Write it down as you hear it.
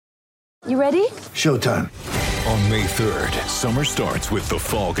You ready? Showtime. On May 3rd, summer starts with The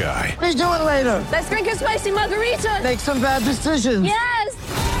Fall Guy. Let's do it later. Let's drink a spicy margarita. Make some bad decisions. Yes!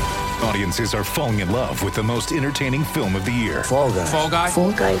 Audiences are falling in love with the most entertaining film of the year. Fall Guy. Fall Guy?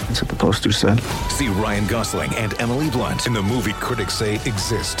 Fall guy. That's what the poster said. See Ryan Gosling and Emily Blunt in the movie critics say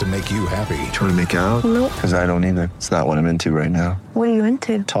exists to make you happy. Trying to make it out? Nope. Because I don't either. It's not what I'm into right now. What are you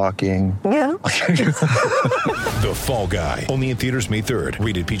into? Talking. Yeah. The Fall Guy. Only in theaters May 3rd.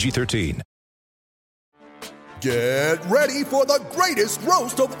 Rated PG-13. Get ready for the greatest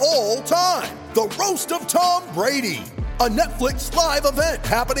roast of all time. The Roast of Tom Brady. A Netflix live event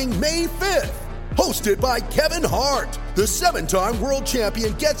happening May 5th. Hosted by Kevin Hart. The 7-time world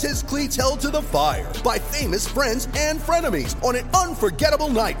champion gets his cleats held to the fire by famous friends and frenemies on an unforgettable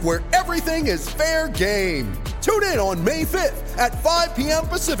night where everything is fair game. Tune in on May 5th at 5 p.m.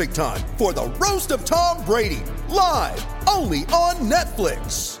 Pacific time for the Roast of Tom Brady. Live only on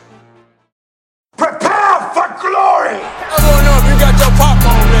Netflix. Prepare for glory! I wanna know if you got your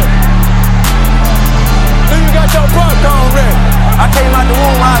popcorn ready. Do you got your popcorn ready? I came out the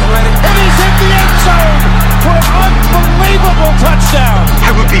womb, I was ready. And he's hit the end zone for an unbelievable touchdown. I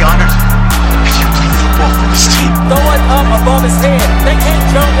would be honored if you played football for this team. Throw it up above his head. They can't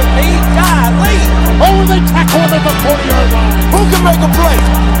jump with me. Golly. Oh, they tackle him at the 40-yard line. Who can make a play?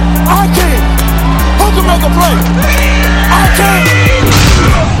 I can. Who can make a play? I can.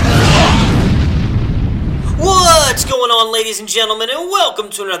 What's going on, ladies and gentlemen, and welcome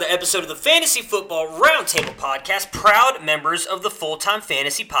to another episode of the Fantasy Football Roundtable Podcast, proud members of the Full-Time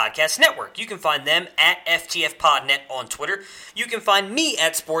Fantasy Podcast Network. You can find them at FTFPodNet on Twitter. You can find me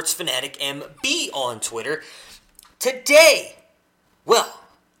at SportsFanaticMB on Twitter. Today, well,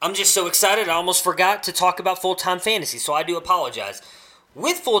 I'm just so excited I almost forgot to talk about Full-Time Fantasy, so I do apologize.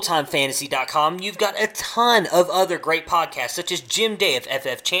 With FullTimeFantasy.com, you've got a ton of other great podcasts, such as Jim Day of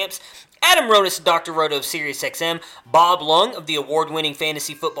FF Champs, Adam Ronis of Dr. Roto of SiriusXM, Bob Lung of the award-winning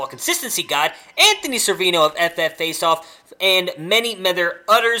Fantasy Football Consistency Guide, Anthony Servino of FF Faceoff, and many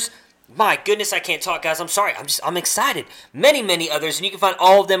others. My goodness, I can't talk, guys. I'm sorry. I'm excited. Many others, and you can find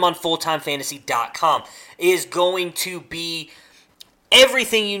all of them on FullTimeFantasy.com. It is going to be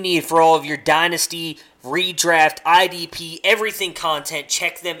everything you need for all of your Dynasty, Redraft, IDP, everything content.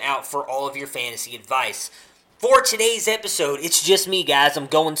 Check them out for all of your fantasy advice. For today's episode, it's just me, guys. I'm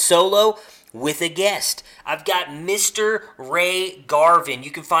going solo with a guest. I've got Mr. Ray Garvin. You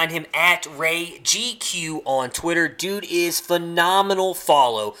can find him at RayGQ on Twitter. Dude is phenomenal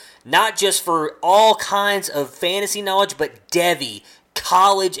follow. Not just for all kinds of fantasy knowledge, but Devy,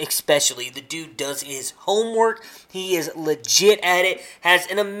 college especially. The dude does his homework. He is legit at it. Has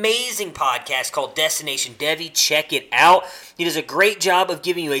an amazing podcast called Destination Devy. Check it out. He does a great job of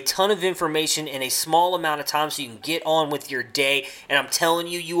giving you a ton of information in a small amount of time so you can get on with your day. And I'm telling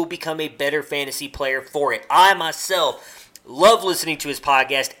you, you will become a better fantasy player for it. I myself love listening to his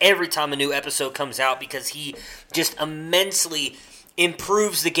podcast every time a new episode comes out because he just immensely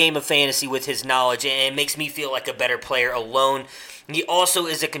improves the game of fantasy with his knowledge, and it makes me feel like a better player alone. He also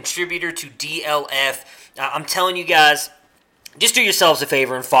is a contributor to DLF. I'm telling you guys, just do yourselves a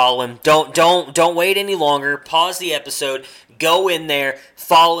favor and follow him. Don't wait any longer. Pause the episode. Go in there,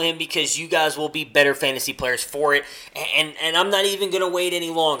 follow him, because you guys will be better fantasy players for it. And I'm not even going to wait any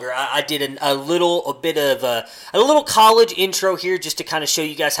longer. I did a little college intro here just to kind of show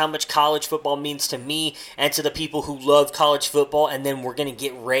you guys how much college football means to me and to the people who love college football. And then we're going to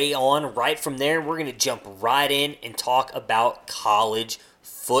get Ray on right from there. We're going to jump right in and talk about college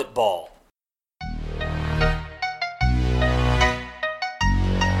football.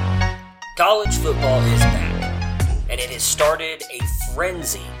 College football is back, and it has started a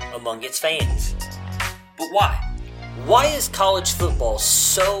frenzy among its fans. But why? Why is college football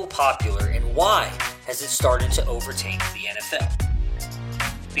so popular, and why has it started to overtake the NFL?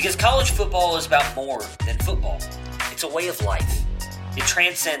 Because college football is about more than football. It's a way of life. It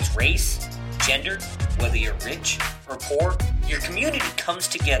transcends race, gender, whether you're rich or poor. Your community comes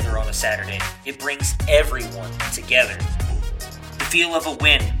together on a Saturday. It brings everyone together. The feel of a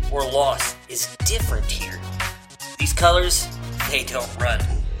win or loss is different here. These colors, they don't run.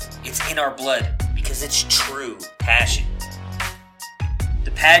 It's in our blood because it's true passion.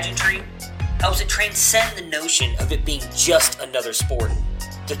 The pageantry helps it transcend the notion of it being just another sport.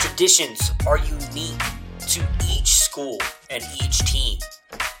 The traditions are unique to each school and each team.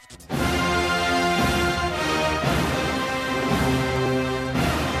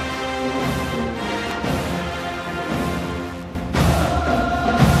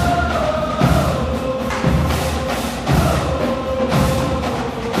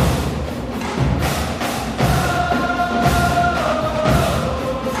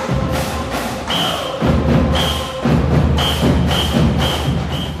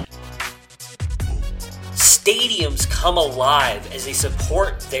 come alive as they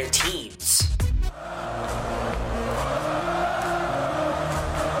support their teams.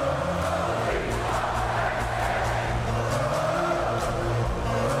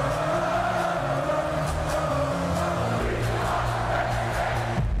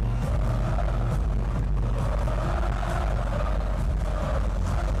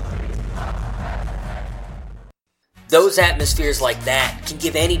 Those atmospheres like that can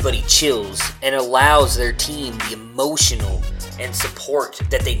give anybody chills and allows their team the emotional and support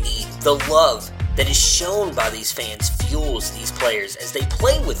that they need. The love that is shown by these fans fuels these players as they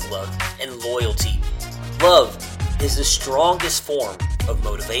play with love and loyalty. Love is the strongest form of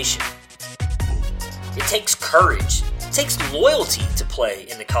motivation. It takes courage, it takes loyalty to play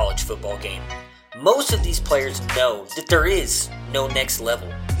in the college football game. Most of these players know that there is no next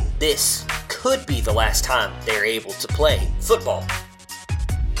level. This could be the last time they're able to play football.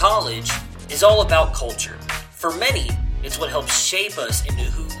 College is all about culture. For many, it's what helps shape us into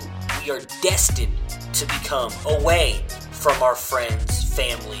who we are destined to become away from our friends,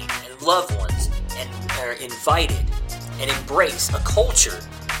 family, and loved ones, and are invited and embrace a culture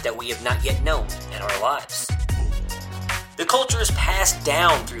that we have not yet known in our lives. The culture is passed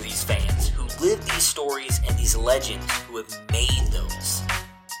down through these fans who live these stories and these legends who have made those.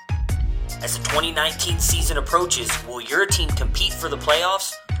 As the 2019 season approaches, will your team compete for the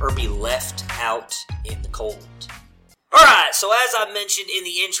playoffs or be left out in the cold? Alright, so as I mentioned in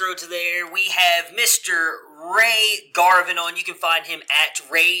the intro to there, we have Mr. Ray Garvin on. You can find him at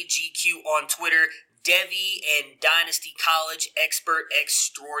RayGQ on Twitter. Devy and Dynasty College expert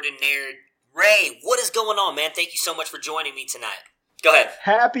extraordinaire. Ray, what is going on, man? Thank you so much for joining me tonight. Go ahead.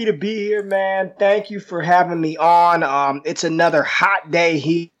 Happy to be here, man. Thank you for having me on. It's another hot day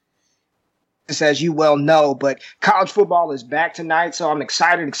here, as you well know, but college football is back tonight, so I'm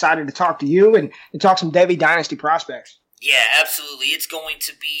excited to talk to you and talk some Devy Dynasty prospects. Yeah, absolutely. It's going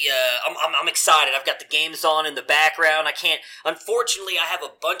to be, I'm excited. I've got the games on in the background. Unfortunately, I have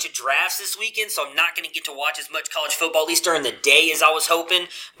a bunch of drafts this weekend, so I'm not going to get to watch as much college football, at least during the day, as I was hoping,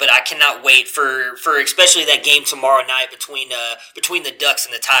 but I cannot wait for especially that game tomorrow night between the Ducks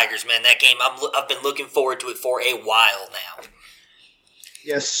and the Tigers, man. That game, I've been looking forward to it for a while now.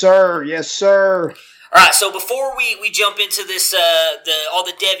 Yes, sir. Yes, sir. All right, so before we jump into this, all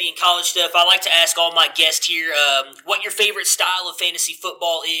the Devy and college stuff, I like to ask all my guests here what your favorite style of fantasy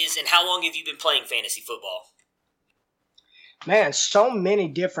football is, and how long have you been playing fantasy football? Man, so many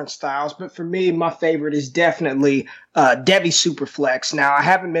different styles, but for me, my favorite is definitely Devy Superflex. Now, I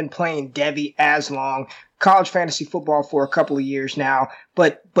haven't been playing Devy as long. College fantasy football for a couple of years now,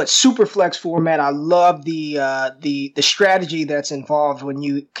 but Superflex format, I love the strategy that's involved when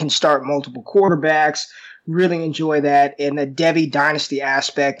you can start multiple quarterbacks. Really enjoy that, and the Devy Dynasty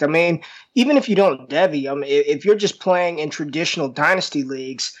aspect. I mean, even if you don't Devy, if you're just playing in traditional Dynasty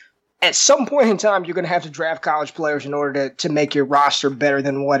leagues, at some point in time, you're going to have to draft college players in order to make your roster better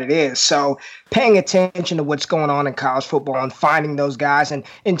than what it is. So paying attention to what's going on in college football and finding those guys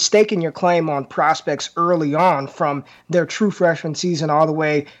and staking your claim on prospects early on from their true freshman season all the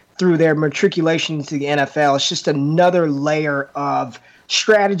way through their matriculation to the NFL. It's just another layer of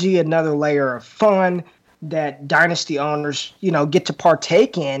strategy, another layer of fun that Dynasty owners, get to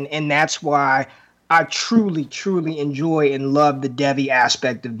partake in. And that's why I truly, truly enjoy and love the Devy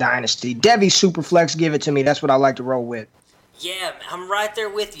aspect of Dynasty. Devy Superflex, give it to me. That's what I like to roll with. Yeah, I'm right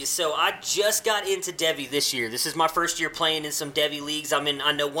there with you. So I just got into Devy this year. This is my first year playing in some Devy leagues.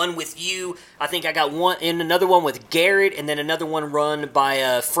 I know one with you. I think I got one in another one with Garrett, and then another one run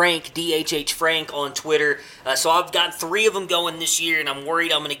by Frank, DHH Frank on Twitter. So I've got 3 of them going this year, and I'm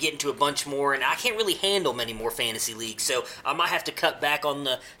worried I'm going to get into a bunch more, and I can't really handle many more fantasy leagues. So I might have to cut back on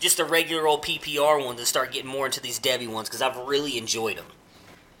just the regular old PPR ones and start getting more into these Devy ones because I've really enjoyed them.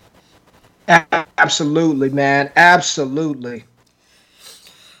 Absolutely, man. Absolutely.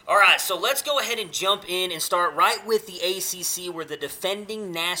 All right, so let's go ahead and jump in and start right with the ACC, where the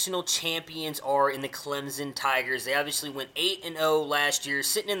defending national champions are in the Clemson Tigers. They obviously went 8-0 last year,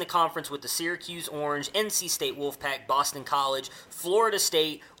 sitting in the conference with the Syracuse Orange, NC State Wolfpack, Boston College, Florida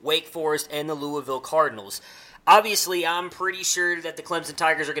State, Wake Forest, and the Louisville Cardinals. Obviously, I'm pretty sure that the Clemson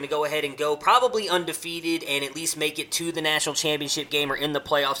Tigers are going to go ahead and go probably undefeated and at least make it to the national championship game or in the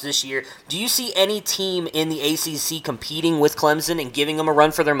playoffs this year. Do you see any team in the ACC competing with Clemson and giving them a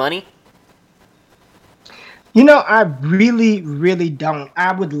run for their money? I really, really don't.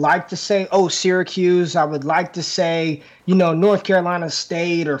 I would like to say, Syracuse. I would like to say, North Carolina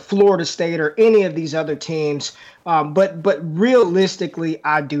State or Florida State or any of these other teams. But realistically,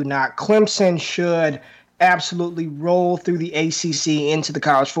 I do not. Clemson should absolutely roll through the ACC into the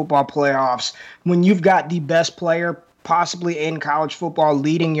college football playoffs when you've got the best player possibly in college football,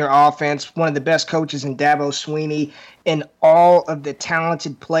 leading your offense, one of the best coaches in Dabo Swinney, and all of the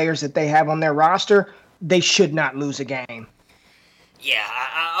talented players that they have on their roster, they should not lose a game. Yeah,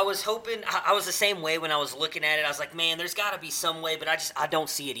 I was hoping. I was the same way when I was looking at it. I was like, man, there's got to be some way, but I don't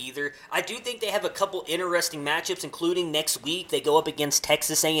see it either. I do think they have a couple interesting matchups, including next week. They go up against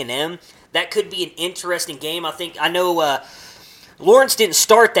Texas A&M. That could be an interesting game. I know Lawrence didn't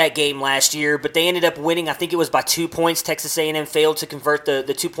start that game last year, but they ended up winning. I think it was by 2 points. Texas A&M failed to convert the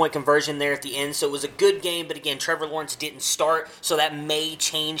 2-point conversion there at the end, so it was a good game. But again, Trevor Lawrence didn't start, so that may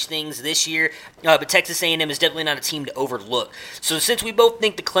change things this year. But Texas A&M is definitely not a team to overlook. So since we both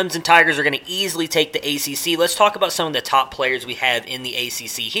think the Clemson Tigers are going to easily take the ACC, let's talk about some of the top players we have in the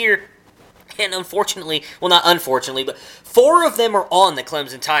ACC here. And unfortunately, well, not unfortunately, but 4 of them are on the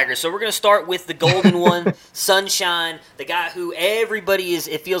Clemson Tigers. So we're going to start with the golden one, Sunshine, the guy who everybody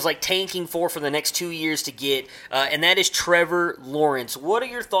it feels like tanking for the next 2 years to get, and that is Trevor Lawrence. What are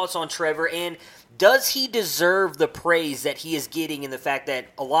your thoughts on Trevor, and does he deserve the praise that he is getting in the fact that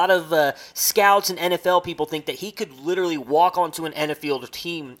a lot of scouts and NFL people think that he could literally walk onto an NFL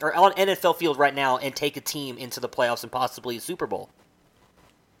team, or on NFL field right now, and take a team into the playoffs and possibly a Super Bowl?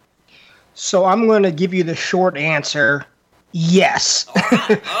 So I'm going to give you the short answer. Yes.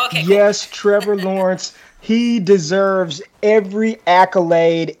 Okay, yes, Trevor Lawrence, he deserves every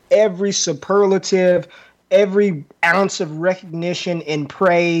accolade, every superlative, every ounce of recognition and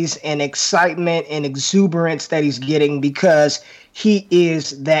praise and excitement and exuberance that he's getting because he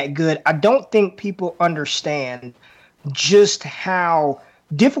is that good. I don't think people understand just how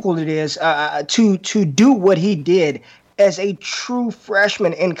difficult it is to do what he did as a true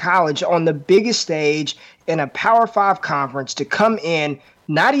freshman in college on the biggest stage in a Power 5 conference, to come in,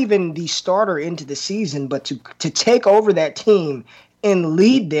 not even the starter into the season, but to take over that team and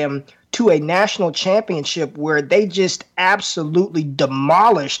lead them to a national championship where they just absolutely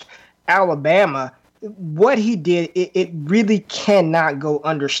demolished Alabama. What he did, it really cannot go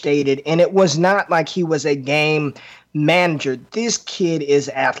understated. And it was not like he was a game manager. This kid is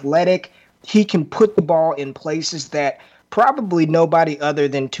athletic. He can put the ball in places that probably nobody other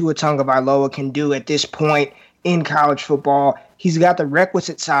than Tua Tagovailoa can do at this point in college football. He's got the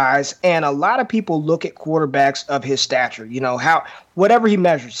requisite size, and a lot of people look at quarterbacks of his stature. You know, whatever he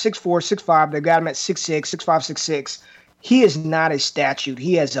measures, 6'4", 6'5", they've got him at 6'6", 6'5", 6'6". He is not a statue.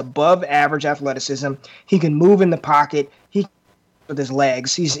 He has above average athleticism. He can move in the pocket. He with his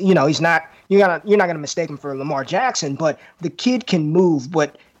legs. He's not, you're not going to mistake him for Lamar Jackson, but the kid can move,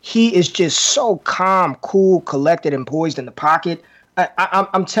 but he is just so calm, cool, collected, and poised in the pocket.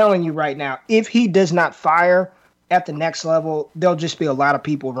 I'm telling you right now, if he does not fire at the next level, there'll just be a lot of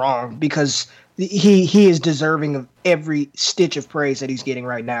people wrong because he is deserving of every stitch of praise that he's getting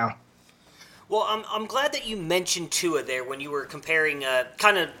right now. Well, I'm glad that you mentioned Tua there when you were comparing,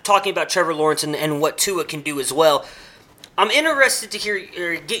 kind of talking about Trevor Lawrence and what Tua can do as well. I'm interested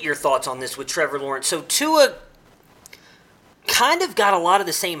to get your thoughts on this with Trevor Lawrence. So Tua kind of got a lot of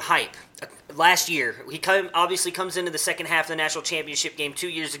the same hype last year. He obviously comes into the second half of the national championship game 2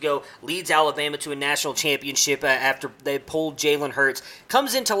 years ago, leads Alabama to a national championship after they pulled Jalen Hurts.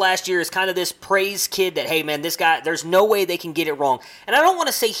 Comes into last year as kind of this praise kid that, hey man, this guy, there's no way they can get it wrong. And I don't want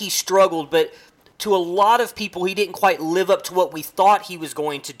to say he struggled, but to a lot of people, he didn't quite live up to what we thought he was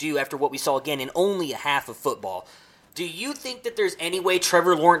going to do after what we saw again in only a half of football. Do you think that there's any way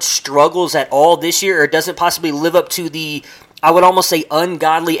Trevor Lawrence struggles at all this year, or doesn't possibly live up to the, I would almost say,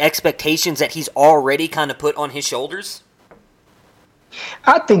 ungodly expectations that he's already kind of put on his shoulders?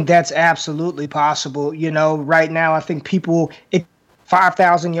 I think that's absolutely possible. You know, right now I think people,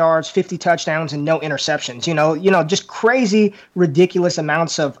 5,000 yards, 50 touchdowns, and no interceptions. You know, just crazy, ridiculous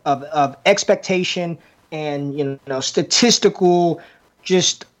amounts of expectation and, statistical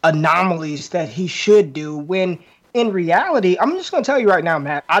just anomalies that he should do when in reality, I'm just going to tell you right now,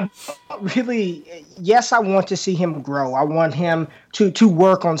 Matt, I want to see him grow. I want him to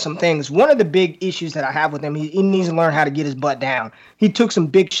work on some things. One of the big issues that I have with him, he needs to learn how to get his butt down. He took some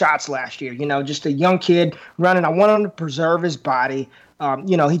big shots last year, just a young kid running. I want him to preserve his body.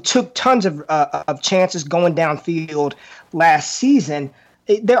 He took tons of chances going downfield last season.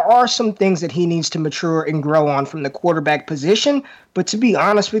 There are some things that he needs to mature and grow on from the quarterback position. But to be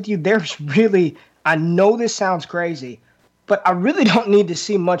honest with you, I know this sounds crazy, but I really don't need to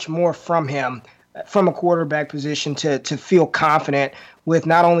see much more from him from a quarterback position to feel confident with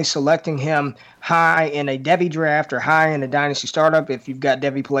not only selecting him high in a Devy draft or high in a dynasty startup if you've got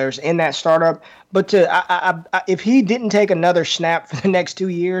Devy players in that startup, but if he didn't take another snap for the next 2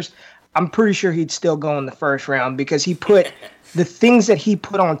 years, I'm pretty sure he'd still go in the first round because he put the things that he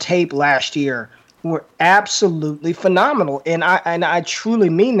put on tape last year were absolutely phenomenal. And I truly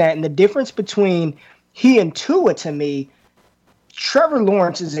mean that. And the difference between he and Tua, to me, Trevor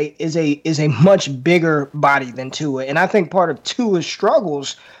Lawrence is a much bigger body than Tua. And I think part of Tua's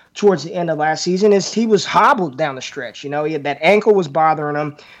struggles towards the end of last season is he was hobbled down the stretch. He had that ankle was bothering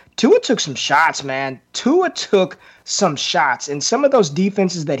him. Tua took some shots, man. Tua took some shots. And some of those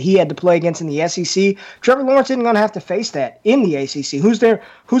defenses that he had to play against in the SEC, Trevor Lawrence isn't going to have to face that in the ACC. Who's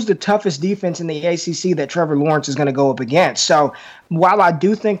the toughest defense in the ACC that Trevor Lawrence is going to go up against? So while I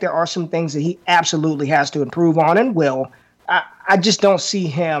do think there are some things that he absolutely has to improve on and will, I just don't see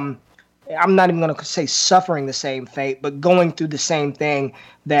him, I'm not even going to say suffering the same fate, but going through the same thing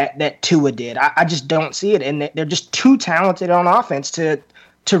that Tua did. I just don't see it. And they're just too talented on offense to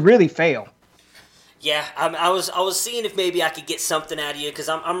really fail. Yeah, I was seeing if maybe I could get something out of you because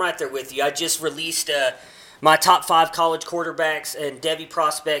I'm right there with you. I just released my top 5 college quarterbacks and Devy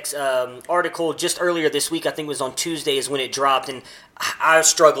prospects article just earlier this week. I think it was on Tuesday is when it dropped, and I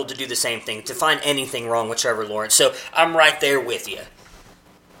struggled to do the same thing, to find anything wrong with Trevor Lawrence. So I'm right there with you.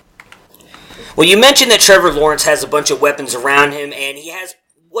 Well, you mentioned that Trevor Lawrence has a bunch of weapons around him, and he has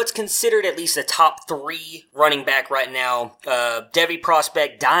what's considered at least a top 3 running back right now. Devy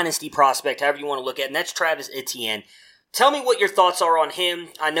prospect, dynasty prospect, however you want to look at it, and that's Travis Etienne. Tell me what your thoughts are on him.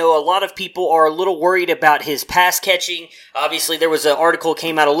 I know a lot of people are a little worried about his pass catching. Obviously, there was an article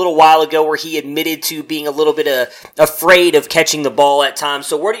came out a little while ago where he admitted to being a little bit afraid of catching the ball at times.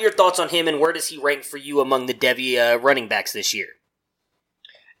 So what are your thoughts on him, and where does he rank for you among the Devy running backs this year?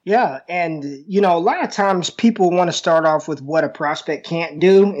 Yeah, and, a lot of times people want to start off with what a prospect can't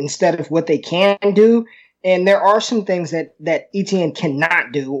do instead of what they can do. And there are some things that Etienne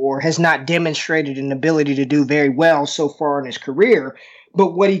cannot do or has not demonstrated an ability to do very well so far in his career.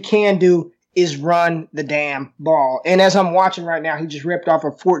 But what he can do is run the damn ball. And as I'm watching right now, he just ripped off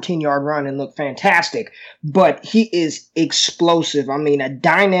a 14-yard run and looked fantastic. But he is explosive. I mean, a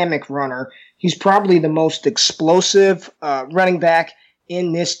dynamic runner. He's probably the most explosive running back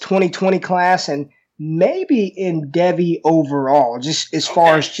in this 2020 class and maybe in Devy overall, just as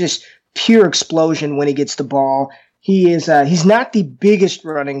far as just pure explosion when he gets the ball. He is he's not the biggest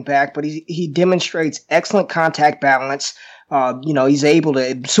running back, but he demonstrates excellent contact balance. He's able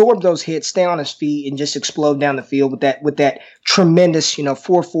to absorb those hits, stay on his feet, and just explode down the field with that tremendous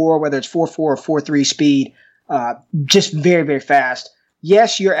 4.4, whether it's 4.4 or 4.3 speed, just very, very fast.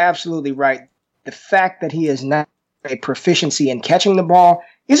 Yes, you're absolutely right. The fact that he is not a proficiency in catching the ball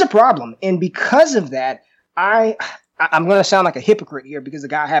is a problem, and because of that, I'm going to sound like a hypocrite here because the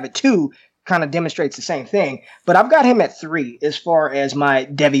guy I have it too kind of demonstrates the same thing. But I've got him at 3 as far as my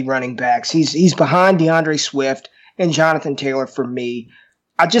Devy running backs. He's behind DeAndre Swift and Jonathan Taylor for me.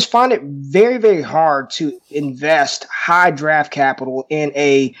 I just find it very, very hard to invest high draft capital in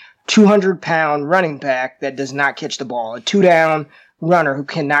a 200-pound running back that does not catch the ball. A 2-down runner who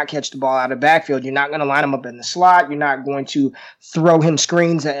cannot catch the ball out of the backfield. You're not going to line him up in the slot. You're not going to throw him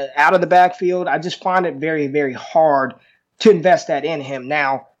screens out of the backfield. I just find it very, very hard to invest that in him.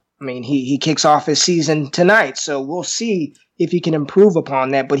 Now, I mean, he kicks off his season tonight, so we'll see if he can improve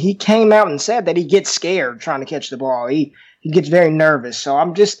upon that. But he came out and said that he gets scared trying to catch the ball. He gets very nervous.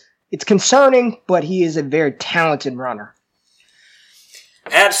 So it's concerning, but he is a very talented runner.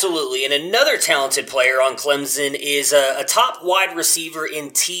 Absolutely, and another talented player on Clemson is a top wide receiver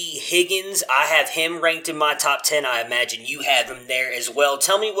in T. Higgins. I have him ranked in my top 10. I imagine you have him there as well.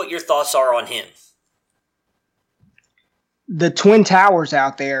 Tell me what your thoughts are on him. The Twin Towers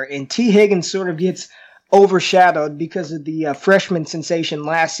out there, and T. Higgins sort of gets overshadowed because of the freshman sensation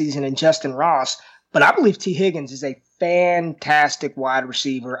last season in Justin Ross. But I believe T. Higgins is a fantastic wide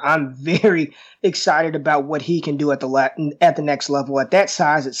receiver. I'm very excited about what he can do at the next level. At that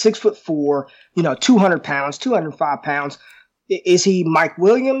size, at 6'4", 200 pounds, 205 pounds. Is he Mike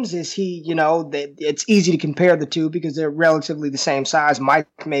Williams? Is he, it's easy to compare the two because they're relatively the same size. Mike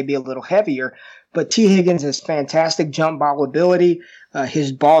may be a little heavier, but T. Higgins has fantastic jump ball ability,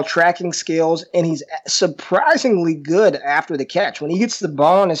 his ball tracking skills, and he's surprisingly good after the catch. When he gets the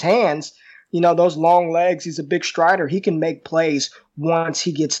ball in his hands, those long legs, he's a big strider. He can make plays once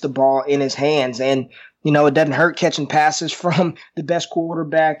he gets the ball in his hands. And, it doesn't hurt catching passes from the best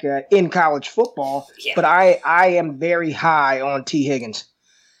quarterback in college football. Yeah. But I am very high on T. Higgins.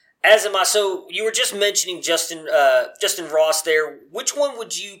 As am I. So you were just mentioning Justin Ross there. Which one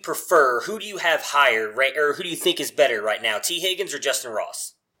would you prefer? Who do you have higher, right? Or who do you think is better right now, T. Higgins or Justin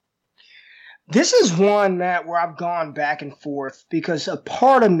Ross? This is one, Matt, where I've gone back and forth because a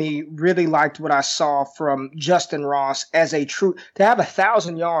part of me really liked what I saw from Justin Ross as to have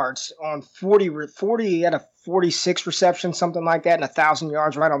 1,000 yards on 40 at a 46 reception, something like that, and 1,000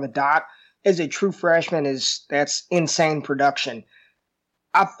 yards right on the dot as a true freshman that's insane production.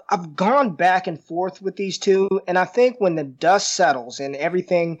 I've gone back and forth with these two, and I think when the dust settles and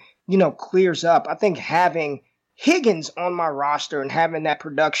everything, clears up, I think having Higgins on my roster and having that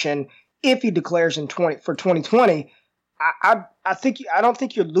production, if he declares for 2020, I don't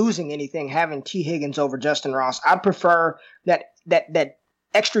think you're losing anything having T. Higgins over Justin Ross. I'd prefer that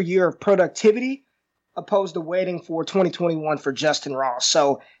extra year of productivity opposed to waiting for 2021 for Justin Ross.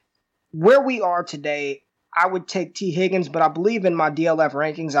 So where we are today, I would take T. Higgins, but I believe in my DLF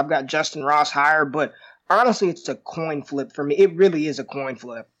rankings, I've got Justin Ross higher. But honestly, it's a coin flip for me. It really is a coin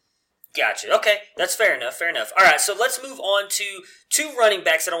flip. Gotcha. Okay, that's fair enough. Fair enough. All right, so let's move on to two running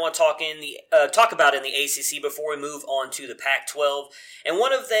backs that I want to talk about in the ACC before we move on to the Pac-12, and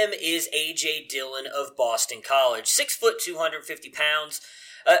one of them is A.J. Dillon of Boston College, 6 foot, 250 pounds.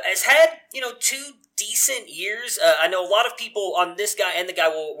 Has had two decent years. I know a lot of people on this guy and the guy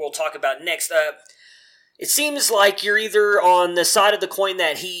we'll talk about next. It seems like you're either on the side of the coin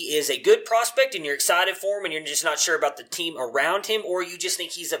that he is a good prospect and you're excited for him and you're just not sure about the team around him, or you just think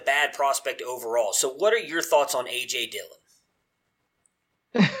he's a bad prospect overall. So what are your thoughts on A.J.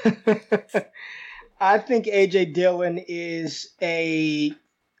 Dillon? I think A.J. Dillon is a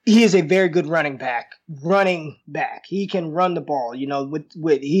very good running back. He can run the ball.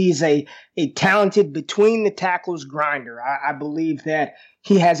 He's a talented between the tackles grinder. I believe that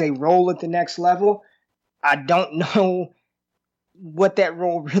he has a role at the next level. I don't know what that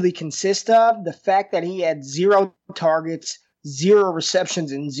role really consists of. The fact that he had 0 targets, 0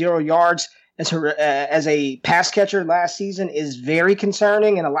 receptions, and 0 yards as a pass catcher last season is very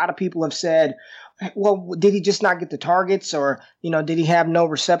concerning. And a lot of people have said, well, did he just not get the targets, or did he have no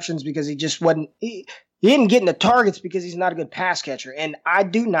receptions because he just wasn't? He didn't get in the targets because he's not a good pass catcher. And I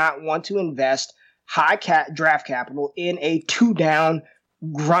do not want to invest high draft capital in a 2-down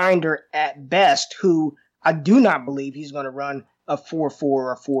grinder at best who I do not believe he's going to run a 4.4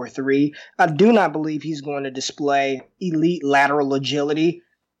 or 4.3. I do not believe he's going to display elite lateral agility.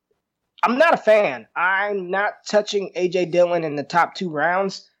 I'm not a fan. I'm not touching A.J. Dillon in the top 2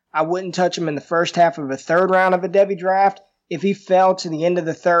 rounds. I wouldn't touch him in the first half of a 3rd round of a Devy draft. If he fell to the end of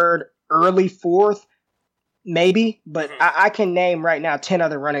the 3rd, early 4th, maybe. But I can name right now 10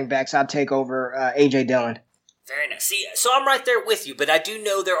 other running backs I'd take over A.J. Dillon. Very nice. See, so I'm right there with you, but I do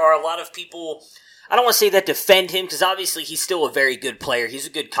know there are a lot of people, I don't want to say that defend him, because obviously he's still a very good player. He's a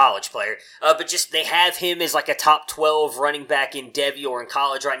good college player. But just they have him as like a top 12 running back in Devy or in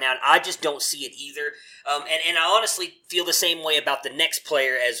college right now, and I just don't see it either. And I honestly feel the same way about the next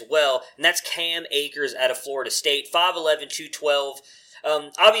player as well, and that's Cam Akers out of Florida State, 5'11", 212.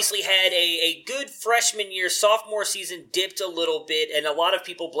 Obviously had a good freshman year. Sophomore season dipped a little bit, and a lot of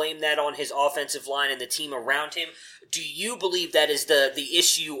people blame that on his offensive line and the team around him. Do you believe that is the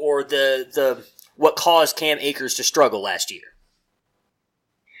issue or the what caused Cam Akers to struggle last year?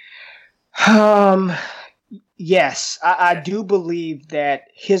 Yes, I do believe that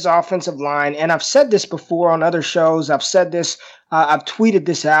his offensive line, and I've said this before on other shows, I've said this, I've tweeted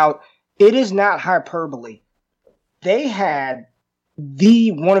this out, it is not hyperbole. They had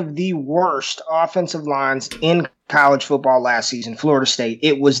one of the worst offensive lines in college football last season, Florida State.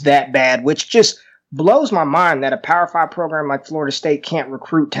 It was that bad, which just blows my mind that a Power 5 program like Florida State can't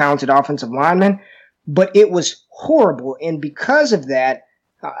recruit talented offensive linemen, but it was horrible. And because of that,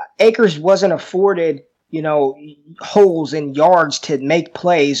 Akers wasn't afforded, holes and yards to make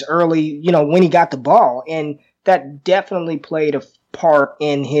plays early, when he got the ball. And that definitely played a part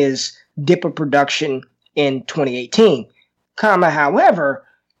in his dip of production in 2018. However,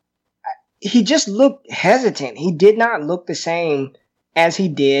 he just looked hesitant. He did not look the same as he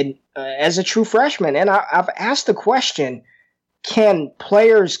did as a true freshman. And I've asked the question, can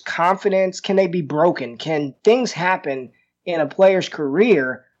players' confidence, can they be broken? Can things happen in a player's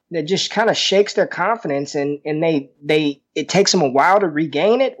career that just kind of shakes their confidence and it takes them a while to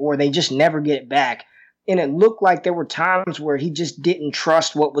regain it, or they just never get it back? And it looked like there were times where he just didn't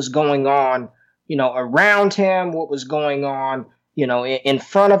trust what was going on, around him, what was going on, in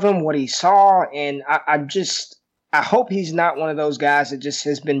front of him, what he saw. And I hope he's not one of those guys that just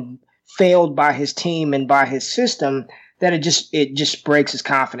has been failed by his team and by his system, that it just breaks his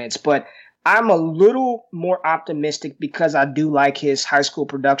confidence. But I'm a little more optimistic because I do like his high school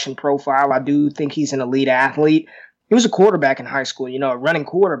production profile. I do think he's an elite athlete. He was a quarterback in high school, a running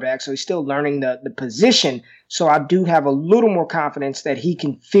quarterback, so he's still learning the position. So I do have a little more confidence that he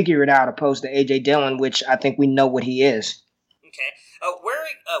can figure it out opposed to A.J. Dillon, which I think we know what he is. Okay.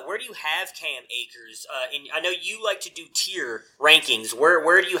 Where do you have Cam Akers? I know you like to do tier rankings.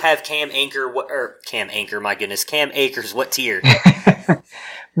 Where do you have Cam Akers? What tier?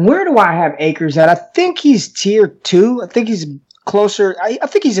 Where do I have Akers at? I think he's tier 2. I think he's closer. I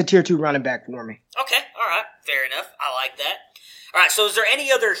think he's a tier 2 running back for me. Okay, all right, fair enough. I like that. All right, so is there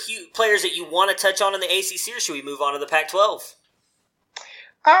any other players that you want to touch on in the ACC, or should we move on to the Pac-12?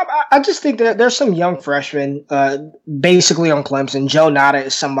 I just think that there's some young freshmen basically on Clemson. Joe Nada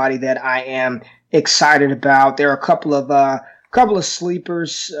is somebody that I am excited about. There are a couple of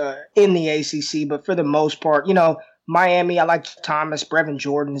sleepers in the ACC, but for the most part, Miami, I like Thomas. Brevin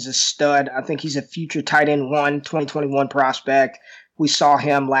Jordan is a stud. I think he's a future tight end 2021 prospect. We saw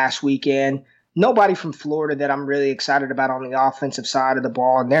him last weekend. Nobody from Florida that I'm really excited about on the offensive side of the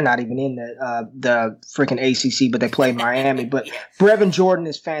ball, and they're not even in the freaking ACC, but they play Miami. But Brevin Jordan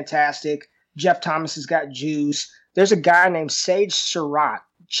is fantastic. Jeff Thomas has got juice. There's a guy named Sage Surratt.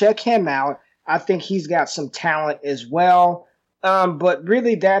 Check him out. I think he's got some talent as well. But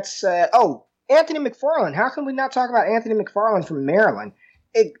really, that's Anthony McFarland. How can we not talk about Anthony McFarland from Maryland?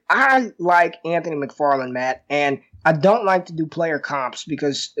 I like Anthony McFarland, Matt, and I don't like to do player comps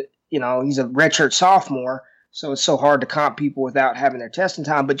because he's a redshirt sophomore, so it's so hard to comp people without having their testing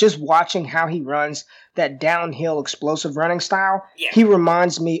time. But just watching how he runs that downhill explosive running style, he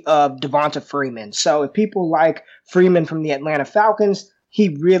reminds me of Devonta Freeman. So if people like Freeman from the Atlanta Falcons,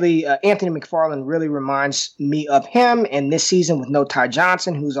 Anthony McFarland really reminds me of him. And this season with no Ty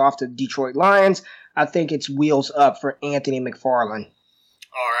Johnson, who's off to Detroit Lions, I think it's wheels up for Anthony McFarland.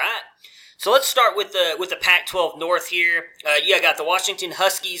 All right. So let's start with the Pac-12 North here. I got the Washington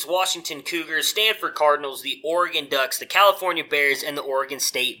Huskies, Washington Cougars, Stanford Cardinals, the Oregon Ducks, the California Bears, and the Oregon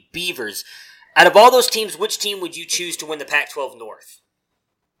State Beavers. Out of all those teams, which team would you choose to win the Pac-12 North?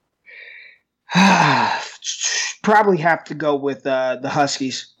 Probably have to go with the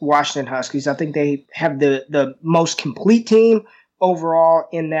Huskies, Washington Huskies. I think they have the most complete team overall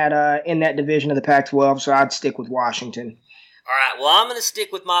in that division of the Pac-12, so I'd stick with Washington. All right, well, I'm going to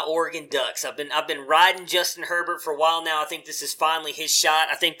stick with my Oregon Ducks. I've been riding Justin Herbert for a while now. I think this is finally his shot.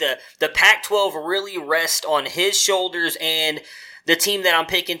 I think the Pac-12 really rests on his shoulders and the team that I'm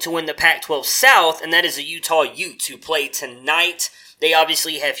picking to win the Pac-12 South, and that is the Utah Utes, who play tonight. They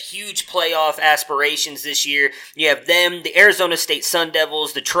obviously have huge playoff aspirations this year. You have them, the Arizona State Sun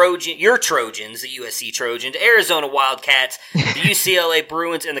Devils, your Trojans, the USC Trojans, Arizona Wildcats, the UCLA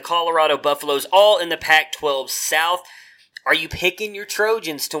Bruins, and the Colorado Buffaloes, all in the Pac-12 South. Are you picking your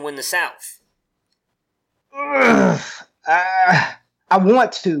Trojans to win the South? I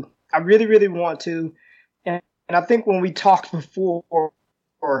want to. I really, really want to. And I think when we talked before,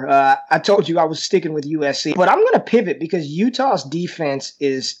 I told you I was sticking with USC. But I'm going to pivot because Utah's defense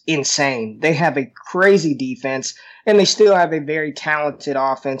is insane. They have a crazy defense, and they still have a very talented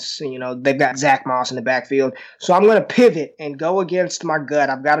offense. They've got Zach Moss in the backfield. So I'm going to pivot and go against my gut.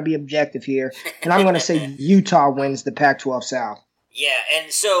 I've got to be objective here. And I'm going to say Utah wins the Pac-12 South. Yeah,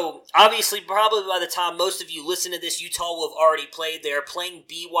 and so obviously probably by the time most of you listen to this, Utah will have already played. They're playing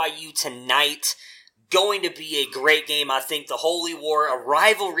BYU tonight. Going to be a great game. I think the Holy War, a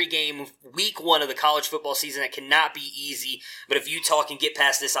rivalry game, week 1 of the college football season that cannot be easy. But if Utah can get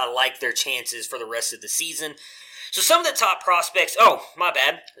past this, I like their chances for the rest of the season. So some of the top prospects. Oh, my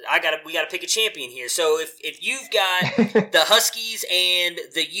bad. We gotta pick a champion here. So if you've got the Huskies and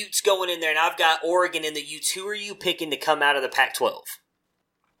the Utes going in there, and I've got Oregon and the Utes, who are you picking to come out of the Pac-12?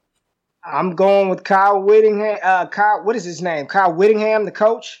 I'm going with Kyle Whittingham. What is his name? Kyle Whittingham, the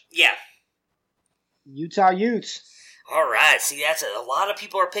coach? Yeah. Utah Utes. All right. See, that's a lot of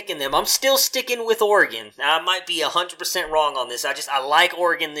people are picking them. I'm still sticking with Oregon. I might be 100% wrong on this. I like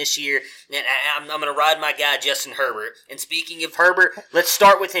Oregon this year, and I'm going to ride my guy Justin Herbert. And speaking of Herbert, let's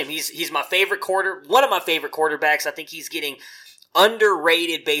start with him. He's my favorite one of my favorite quarterbacks. I think he's getting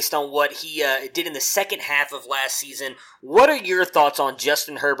underrated based on what he did in the second half of last season. What are your thoughts on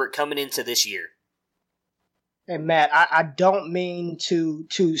Justin Herbert coming into this year? Hey, Matt, I don't mean to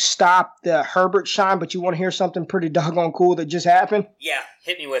stop the Herbert shine, but you want to hear something pretty doggone cool that just happened? Yeah,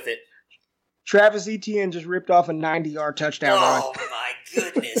 hit me with it. Travis Etienne just ripped off a 90-yard touchdown run. Oh, my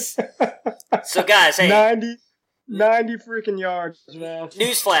goodness. So, guys, hey. 90 freaking yards, man.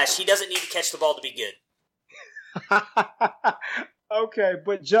 Newsflash, he doesn't need to catch the ball to be good. Okay,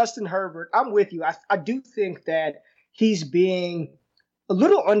 but Justin Herbert, I'm with you. I do think that he's being a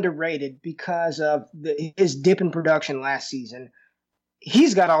little underrated because of his dip in production last season.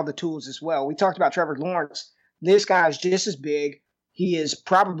 He's got all the tools as well. We talked about Trevor Lawrence. This guy is just as big. He is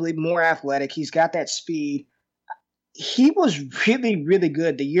probably more athletic. He's got that speed. he was really, really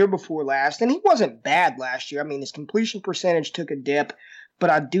good the year before last, and he wasn't bad last year. I mean, his completion percentage took a dip, but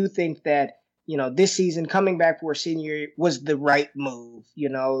I do think that, this season coming back for a senior year was the right move.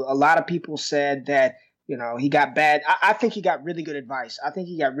 A lot of people said that, he got bad. I think he got really good advice. I think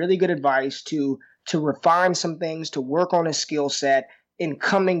he got really good advice to refine some things, to work on his skill set. In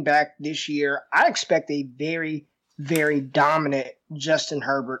coming back this year, I expect a very, very dominant Justin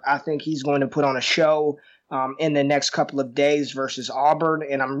Herbert. I think he's going to put on a show in the next couple of days versus Auburn,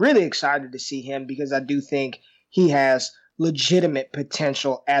 and I'm really excited to see him because I do think he has legitimate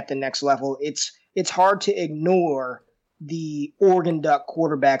potential at the next level. It's hard to ignore the Oregon Duck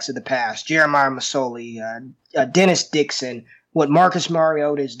quarterbacks of the past, Jeremiah Masoli, Dennis Dixon, what Marcus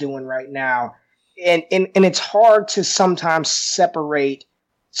Mariota is doing right now. And it's hard to sometimes separate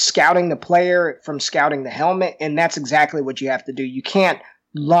scouting the player from scouting the helmet, and that's exactly what you have to do. You can't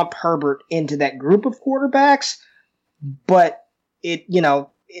lump Herbert into that group of quarterbacks, but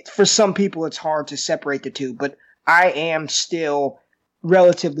for some people it's hard to separate the two. But I am still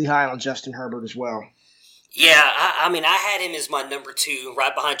relatively high on Justin Herbert as well. Yeah, I mean, I had him as my number 2,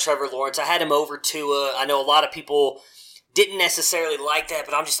 right behind Trevor Lawrence. I had him over Tua. I know a lot of people didn't necessarily like that,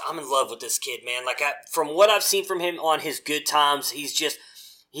 but I'm in love with this kid, man. From what I've seen from him on his good times,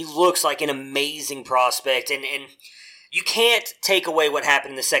 he looks like an amazing prospect, and you can't take away what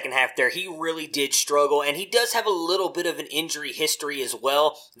happened in the second half there. He really did struggle, and he does have a little bit of an injury history as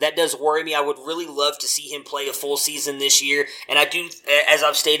well. That does worry me. I would really love to see him play a full season this year, and I do, as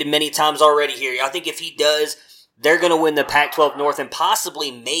I've stated many times already here, I think if he does, they're going to win the Pac-12 North and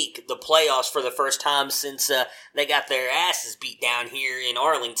possibly make the playoffs for the first time since they got their asses beat down here in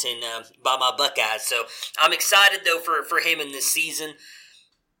Arlington by my Buckeyes. So I'm excited, though, for him in this season.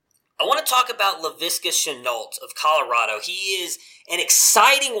 I want to talk about Laviska Shenault of Colorado. He is an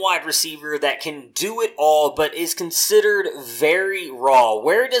exciting wide receiver that can do it all, but is considered very raw.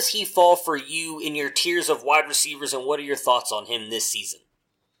 Where does he fall for you in your tiers of wide receivers, and what are your thoughts on him this season?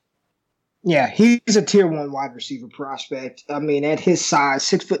 Yeah, he's a tier 1 wide receiver prospect. I mean, at his size,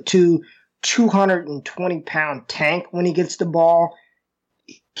 6'2", 220-pound tank when he gets the ball.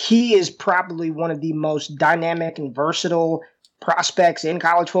 He is probably one of the most dynamic and versatile prospects in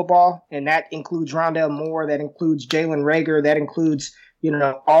college football, and that includes Rondale Moore, that includes Jalen Reagor, that includes,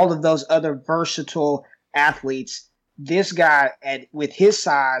 all of those other versatile athletes. This guy, with his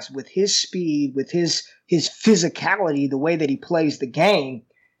size, with his speed, with his physicality, the way that he plays the game,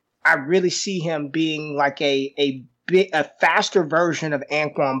 I really see him being like a faster version of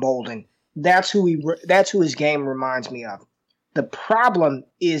Anquan Bolden. That's who his game reminds me of. The problem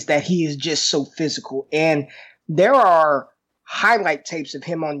is that he is just so physical, and there are highlight tapes of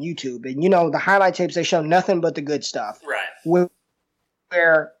him on YouTube, and the highlight tapes, they show nothing but the good stuff. Right.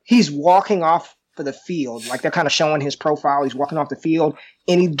 Where he's walking off for the field, like they're kind of showing his profile. He's walking off the field,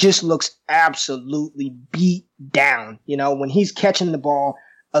 and he just looks absolutely beat down. When he's catching the ball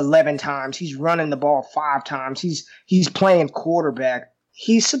 11 times, he's running the ball 5 times, he's playing quarterback.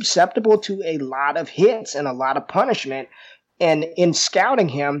 He's susceptible to a lot of hits and a lot of punishment. And in scouting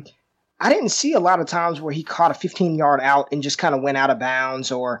him, I didn't see a lot of times where he caught a 15-yard out and just kind of went out of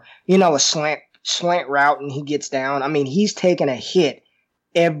bounds, or, a slant route and he gets down. I mean, he's taken a hit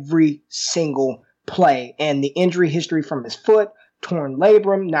every single play. And the injury history from his foot, torn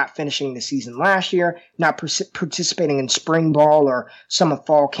labrum, not finishing the season last year, not participating in spring ball or summer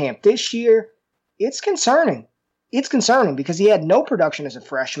fall camp this year, it's concerning. It's concerning because he had no production as a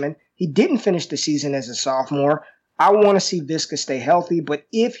freshman. He didn't finish the season as a sophomore. I want to see Viska stay healthy, but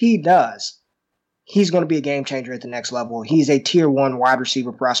if he does, he's going to be a game changer at the next level. He's a tier 1 wide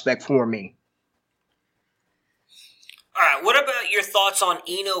receiver prospect for me. All right, what about your thoughts on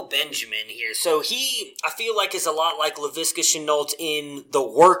Eno Benjamin here? So I feel like, is a lot like Laviska Shenault in the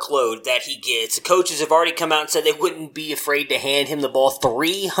workload that he gets. The coaches have already come out and said they wouldn't be afraid to hand him the ball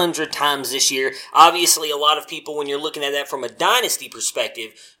 300 times this year. Obviously, a lot of people, when you're looking at that from a dynasty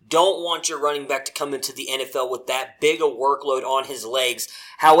perspective, don't want your running back to come into the NFL with that big a workload on his legs.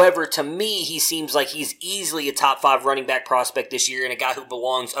 However, to me, he seems like he's easily a top 5 running back prospect this year and a guy who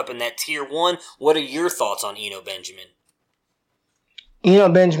belongs up in that tier 1. What are your thoughts on Eno Benjamin?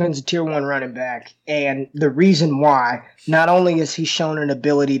 Benjamin's a tier 1 running back, and the reason why, not only has he shown an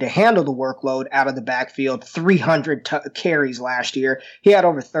ability to handle the workload out of the backfield, 300 carries last year, he had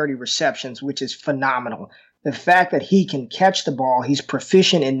over 30 receptions, which is phenomenal. The fact that he can catch the ball, he's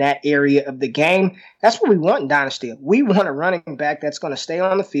proficient in that area of the game, that's what we want in Dynasty. We want a running back that's going to stay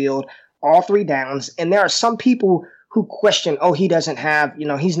on the field all 3 downs, and there are some people who question, he doesn't have,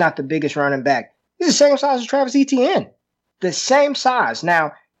 he's not the biggest running back. He's the same size as Travis Etienne. The same size.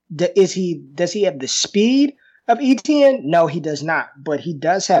 Now, does he have the speed of Etienne? No, he does not. But he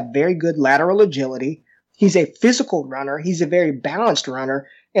does have very good lateral agility. He's a physical runner. He's a very balanced runner.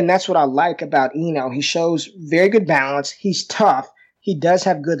 And that's what I like about Eno. He shows very good balance. He's tough. He does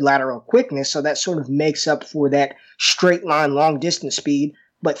have good lateral quickness, so that sort of makes up for that straight line, long distance speed.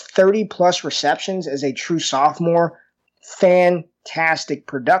 But 30-plus receptions as a true sophomore, fantastic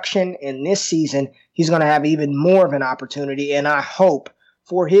production. And this season, he's going to have even more of an opportunity. And I hope,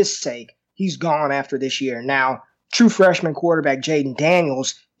 for his sake, he's gone after this year. Now, true freshman quarterback Jaden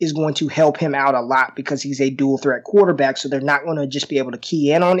Daniels is going to help him out a lot because he's a dual-threat quarterback, so they're not going to just be able to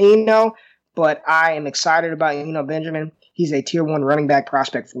key in on Eno. But I am excited about Eno Benjamin. He's a Tier 1 running back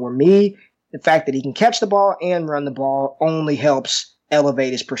prospect for me. The fact that he can catch the ball and run the ball only helps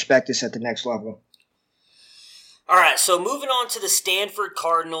elevate his prospectus at the next level. All right, so moving on to the Stanford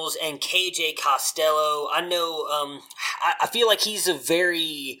Cardinals and KJ Costello. I know I feel like he's a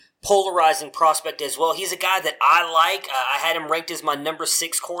very polarizing prospect as well. He's a guy that I like. I had him ranked as my number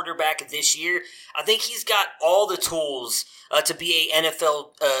 6 quarterback this year. I think he's got all the tools to be a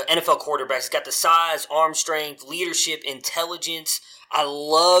NFL quarterback. He's got the size, arm strength, leadership, intelligence. I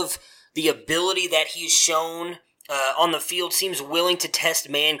love the ability that he's shown on the field. Seems willing to test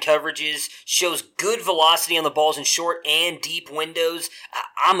man coverages, shows good velocity on the balls in short and deep windows.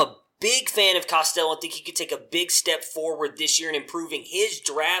 I'm a big fan of Costello. I think he could take a big step forward this year in improving his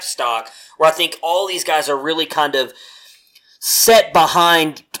draft stock, where I think all these guys are really kind of set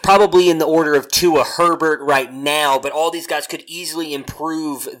behind, probably in the order of Tua Herbert right now, but all these guys could easily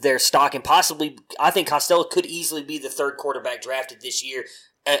improve their stock, and possibly, I think Costello could easily be the 3rd quarterback drafted this year,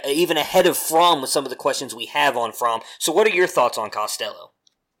 even ahead of Fromm with some of the questions we have on Fromm. So what are your thoughts on Costello?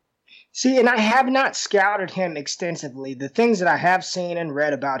 See, and I have not scouted him extensively. The things that I have seen and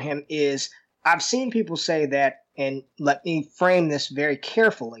read about him is I've seen people say that, and let me frame this very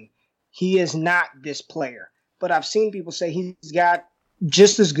carefully, he is not this player. But I've seen people say he's got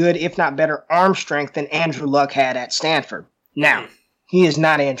just as good, if not better, arm strength than Andrew Luck had at Stanford. Now, he is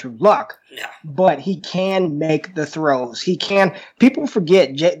not Andrew Luck, but he can make the throws. He can. People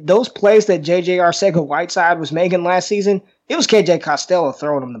forget those plays that J.J. Arcega-Whiteside was making last season. It was KJ Costello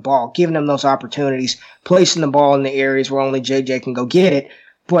throwing him the ball, giving him those opportunities, placing the ball in the areas where only JJ can go get it.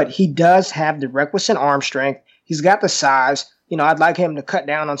 But he does have the requisite arm strength. He's got the size. You know, I'd like him to cut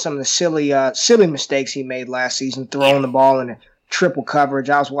down on some of the silly mistakes he made last season, throwing the ball in a triple coverage.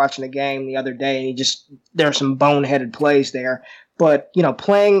 I was watching a game the other day, and there are some boneheaded plays there. But, you know,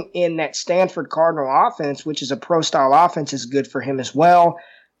 playing in that Stanford Cardinal offense, which is a pro-style offense, is good for him as well.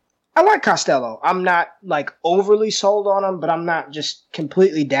 I like Costello. I'm not, overly sold on him, but I'm not just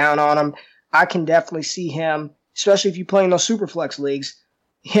completely down on him. I can definitely see him, especially if you play in those Superflex leagues,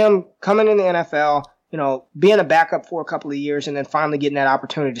 him coming in the NFL, you know, being a backup for a couple of years and then finally getting that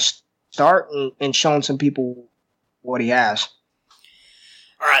opportunity to start and showing some people what he has.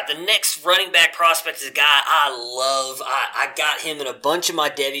 All right, the next running back prospect is a guy I love. I got him in a bunch of my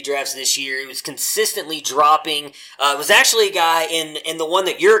Devy drafts this year. He was consistently dropping. It was actually a guy in the one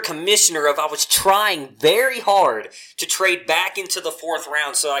that you're a commissioner of. I was trying very hard to trade back into the 4th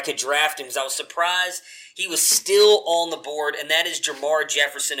round so I could draft him because I was surprised he was still on the board, and that is Jamar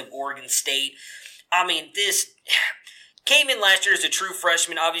Jefferson of Oregon State. I mean, this came in last year as a true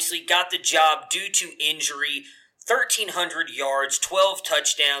freshman, obviously got the job due to injury, 1,300 yards, 12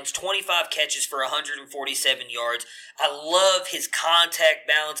 touchdowns, 25 catches for 147 yards. I love his contact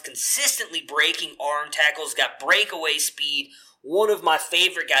balance, consistently breaking arm tackles, got breakaway speed, one of my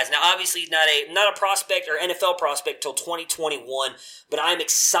favorite guys. Now, obviously, not a prospect or NFL prospect till 2021, but I'm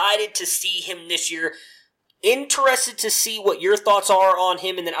excited to see him this year. Interested to see what your thoughts are on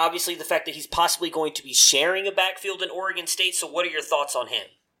him, and then obviously the fact that he's possibly going to be sharing a backfield in Oregon State. So what are your thoughts on him?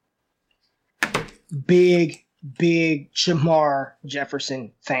 Big Jamar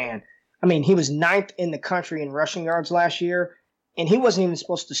Jefferson fan. I mean, he was 9th in the country in rushing yards last year, and he wasn't even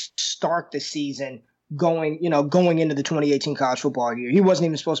supposed to start the season going into the 2018 college football year. He wasn't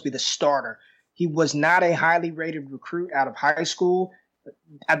even supposed to be the starter. He was not a highly rated recruit out of high school.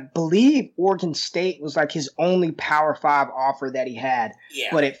 I believe Oregon State was like his only Power 5 offer that he had. Yeah.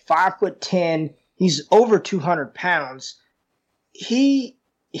 But at 5'10", he's over 200 pounds. He's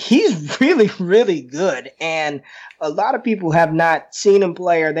really, really good. And a lot of people have not seen him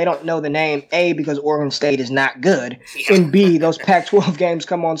play, or they don't know the name, A, because Oregon State is not good, and B, those Pac-12 games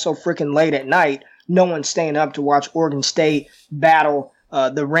come on so freaking late at night, no one's staying up to watch Oregon State battle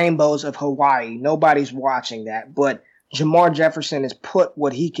the Rainbows of Hawaii. Nobody's watching that. But Jamar Jefferson has put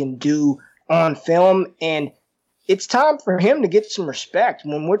what he can do on film, and it's time for him to get some respect.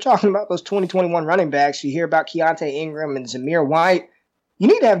 When we're talking about those 2021 running backs, you hear about Keontae Ingram and Zamir White. you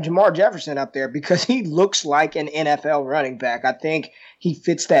need to have Jamar Jefferson up there because he looks like an NFL running back. I think he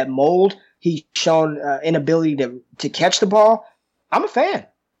fits that mold. He's shown an ability to catch the ball. I'm a fan.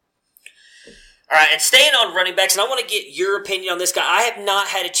 All right, and staying on running backs, and I want to get your opinion on this guy. I have not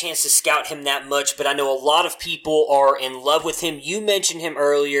had a chance to scout him that much, but I know a lot of people are in love with him. You mentioned him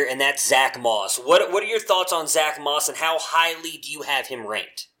earlier, and that's Zach Moss. What are your thoughts on Zach Moss, and how highly do you have him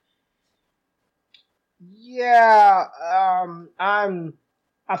ranked? Yeah,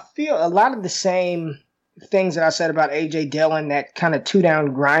 I feel a lot of the same things that I said about A.J. Dillon, that kind of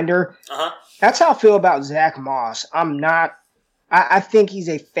two-down grinder. Uh-huh. That's how I feel about Zach Moss. I think he's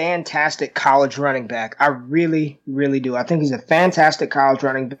a fantastic college running back. I really, really do. I think he's a fantastic college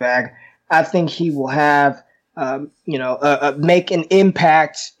running back. I think he will have, make an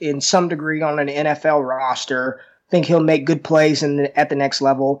impact in some degree on an NFL roster. I think he'll make good plays at the next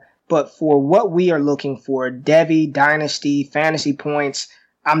level. But for what we are looking for, Devy, Dynasty, fantasy points,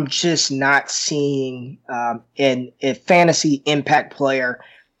 I'm just not seeing a fantasy impact player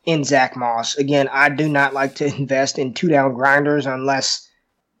in Zach Moss. Again, I do not like to invest in two-down grinders unless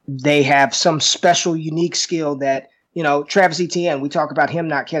they have some special, unique skill that, Travis Etienne, we talk about him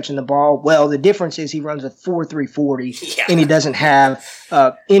not catching the ball. Well, the difference is he runs a 4.340, and he doesn't have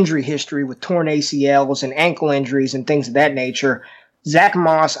injury history with torn ACLs and ankle injuries and things of that nature. Zach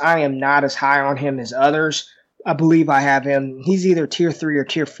Moss, I am not as high on him as others. I believe I have him. He's either tier 3 or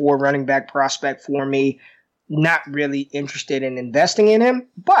tier 4 running back prospect for me. Not really interested in investing in him,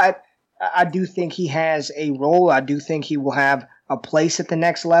 but I do think he has a role. I do think he will have a place at the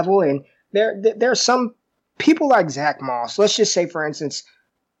next level. And there are some people like Zach Moss. Let's just say, for instance,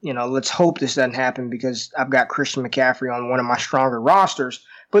 let's hope this doesn't happen because I've got Christian McCaffrey on one of my stronger rosters.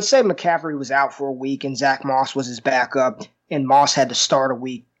 But say McCaffrey was out for a week and Zach Moss was his backup and Moss had to start a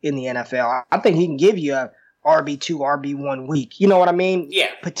week in the NFL. I think he can give you a RB2, RB1 week. You know what I mean?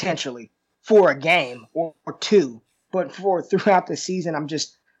 Yeah. Potentially. For a game or two, but for throughout the season,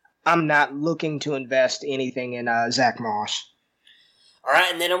 I'm not looking to invest anything in Zach Moss. All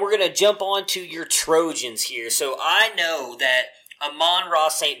right, and then we're going to jump on to your Trojans here. So I know that Amon-Ra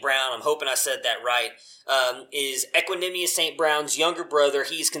St. Brown, I'm hoping I said that right, is Equanimeous St. Brown's younger brother.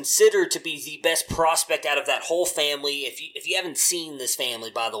 He's considered to be the best prospect out of that whole family. If you haven't seen this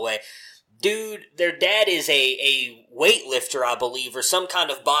family, by the way, dude, their dad is a weightlifter, I believe, or some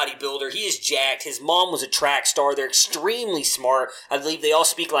kind of bodybuilder. He is jacked. His mom was a track star. They're extremely smart. I believe they all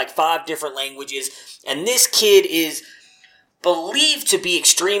speak like 5 different languages. And this kid is believed to be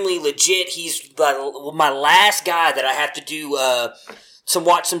extremely legit. He's my last guy that I have to do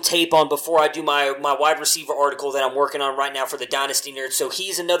watch some tape on before I do my wide receiver article that I'm working on right now for the Dynasty Nerds. So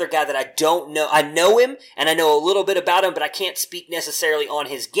he's another guy that I don't know. I know him, and I know a little bit about him, but I can't speak necessarily on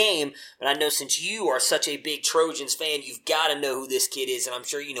his game. But I know since you are such a big Trojans fan, you've got to know who this kid is, and I'm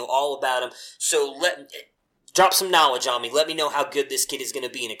sure you know all about him. So drop some knowledge on me. Let me know how good this kid is going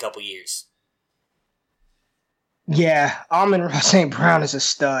to be in a couple years. Yeah, Amon-Ra St. Brown is a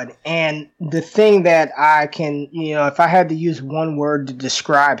stud. And the thing that I can, if I had to use one word to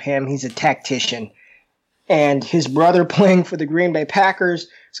describe him, he's a tactician. And his brother playing for the Green Bay Packers,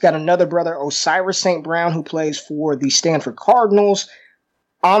 he's got another brother, Osiris St. Brown, who plays for the Stanford Cardinals.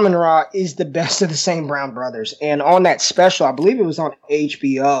 Amon-Ra is the best of the St. Brown brothers. And on that special, I believe it was on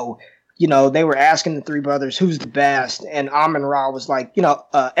HBO, they were asking the 3 brothers who's the best. And Amon-Ra was like,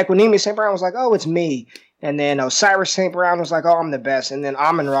 Equanimeous St. Brown was like, oh, it's me. And then Osiris St. Brown was like, oh, I'm the best. And then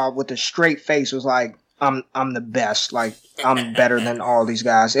Amon-Ra with a straight face was like, I'm the best. Like, I'm better than all these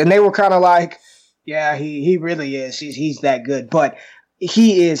guys. And they were kind of like, yeah, he really is. He's that good. But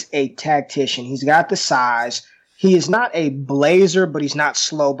he is a tactician. He's got the size. He is not a blazer, but he's not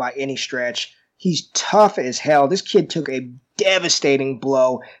slow by any stretch. He's tough as hell. This kid took a devastating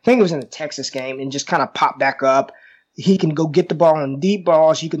blow. I think it was in the Texas game and just kind of popped back up. He can go get the ball on deep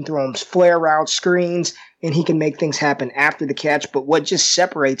balls. You can throw him flare routes, screens, and he can make things happen after the catch. But what just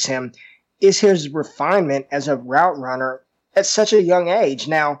separates him is his refinement as a route runner at such a young age.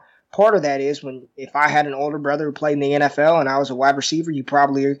 Now, part of that is if I had an older brother who played in the NFL and I was a wide receiver, you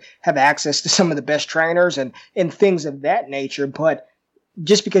probably have access to some of the best trainers and things of that nature. But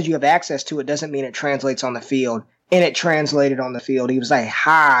just because you have access to it doesn't mean it translates on the field. And it translated on the field. He was a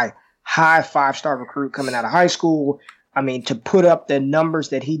high 5-star recruit coming out of high school. I mean, to put up the numbers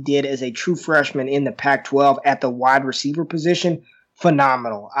that he did as a true freshman in the Pac-12 at the wide receiver position,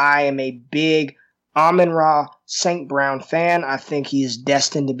 phenomenal. I am a big Amon-Ra St. Brown fan. I think he is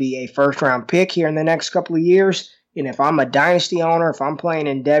destined to be a first-round pick here in the next couple of years. And if I'm a dynasty owner, if I'm playing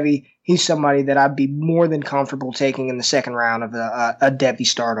in Devy, he's somebody that I'd be more than comfortable taking in the second round of a Devy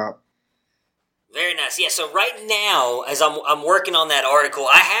startup. Very nice. Yeah, so right now, as I'm working on that article,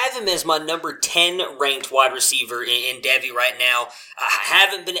 I have him as my number 10 ranked wide receiver in Devy right now.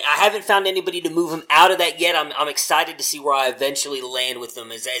 I haven't found anybody to move him out of that yet. I'm excited to see where I eventually land with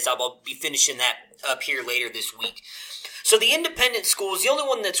him as I'll be finishing that up here later this week. So the independent schools, the only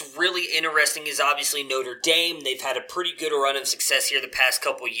one that's really interesting is obviously Notre Dame. They've had a pretty good run of success here the past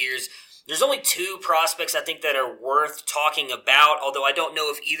couple years. There's only 2 prospects I think that are worth talking about, although I don't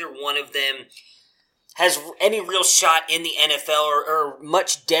know if either one of them has any real shot in the NFL or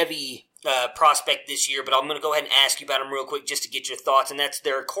much Devy prospect this year, but I'm going to go ahead and ask you about him real quick just to get your thoughts, and that's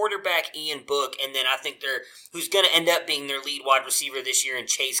their quarterback, Ian Book, and then I think who's going to end up being their lead wide receiver this year in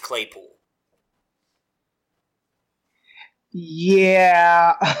Chase Claypool.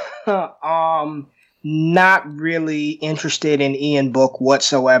 Yeah, not really interested in Ian Book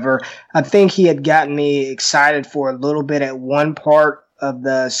whatsoever. I think he had gotten me excited for a little bit at one part of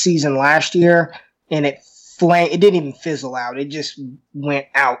the season last year, and it didn't even fizzle out. It just went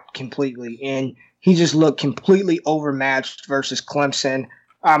out completely, and he just looked completely overmatched versus Clemson.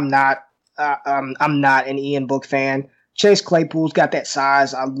 I'm not an Ian Book fan. Chase Claypool's got that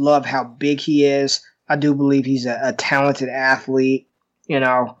size. I love how big he is. I do believe he's a talented athlete. You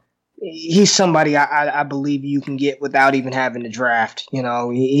know, he's somebody I believe you can get without even having to draft. You know,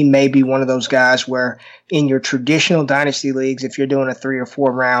 he may be one of those guys where in your traditional dynasty leagues, if you're doing a 3 or 4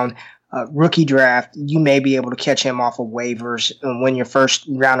 round rookie draft, you may be able to catch him off of waivers when your first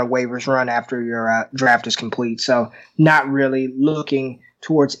round of waivers run after your draft is complete. So not really looking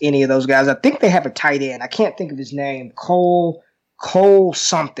towards any of those guys. I think they have a tight end. I can't think of his name. Cole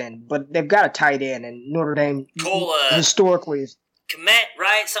something, but they've got a tight end, and Notre Dame historically is Komet,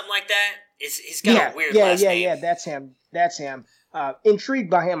 right? Something like that. He's got a weird last name. Yeah, that's him.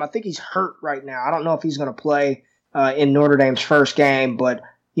 Intrigued by him. I think he's hurt right now. I don't know if he's going to play in Notre Dame's first game, but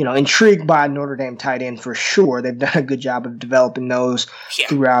you know, intrigued by Notre Dame tight end for sure. They've done a good job of developing those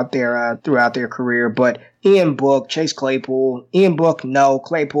throughout their career. But Ian Book, Chase Claypool, Ian Book, no.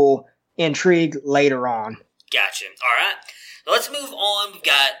 Claypool, intrigued later on. Gotcha. All right. Now let's move on. We've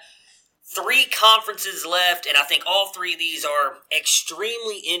got 3 conferences left, and I think all 3 of these are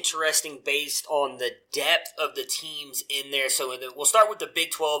extremely interesting based on the depth of the teams in there. So we'll start with the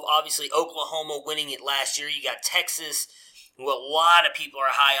Big 12. Obviously, Oklahoma winning it last year. You got Texas, who a lot of people are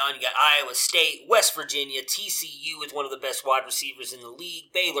high on. You got Iowa State, West Virginia, TCU with one of the best wide receivers in the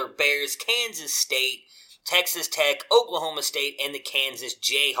league, Baylor Bears, Kansas State, Texas Tech, Oklahoma State, and the Kansas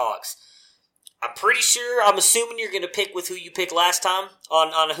Jayhawks. I'm assuming you're going to pick with who you picked last time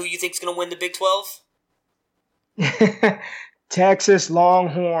on who you think is going to win the Big 12? Texas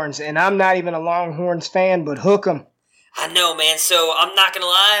Longhorns, and I'm not even a Longhorns fan, but hook 'em. I know, man. So I'm not going to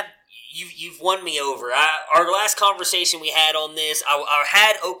lie. You've won me over. Our last conversation we had on this, I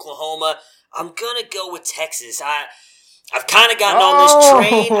had Oklahoma. I'm going to go with Texas. I've kind of gotten on this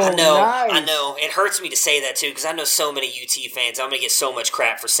train. I know. It hurts me to say that, too, because I know so many UT fans. I'm going to get so much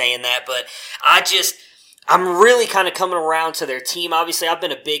crap for saying that, but I'm really kind of coming around to their team. Obviously, I've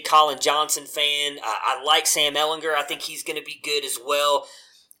been a big Colin Johnson fan. I like Sam Ehlinger. I think he's going to be good as well.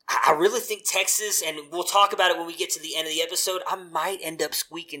 I really think Texas, and we'll talk about it when we get to the end of the episode, I might end up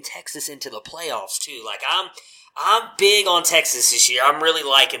squeaking Texas into the playoffs, too. Like, I'm big on Texas this year. I'm really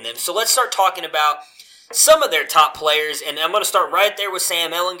liking them. So let's start talking about some of their top players, and I'm going to start right there with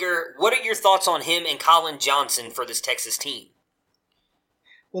Sam Ehlinger. What are your thoughts on him and Colin Johnson for this Texas team?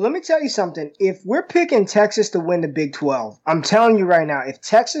 Well, let me tell you something. If we're picking Texas to win the Big 12, I'm telling you right now, if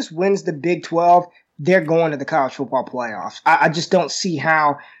Texas wins the Big 12, they're going to the college football playoffs. I just don't see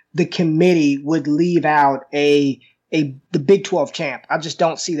how the committee would leave out the Big 12 champ. I just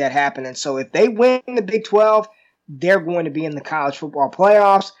don't see that happening. So if they win the Big 12, they're going to be in the college football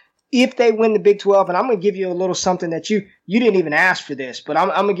playoffs. If they win the Big 12, and I'm going to give you a little something that you didn't even ask for this, but I'm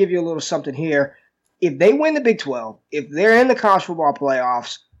going to give you a little something here. If they win the Big 12, if they're in the college football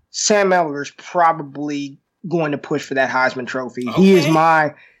playoffs, Sam Ehlinger's probably going to push for that Heisman Trophy. Okay. He is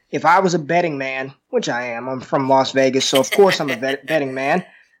if I was a betting man, which I am, I'm from Las Vegas, so of course I'm a betting man.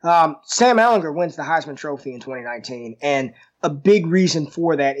 Sam Ehlinger wins the Heisman Trophy in 2019, and a big reason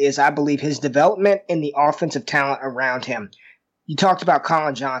for that is I believe his development and the offensive talent around him. You talked about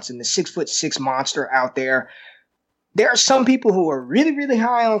Colin Johnson, the 6'6" monster out there. There are some people who are really, really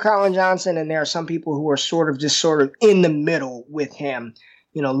high on Colin Johnson, and there are some people who are sort of in the middle with him.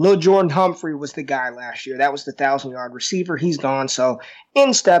 You know, Lil Jordan Humphrey was the guy last year. That was the 1,000-yard receiver. He's gone. So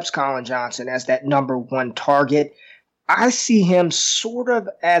in steps Colin Johnson as that number 1 target. I see him sort of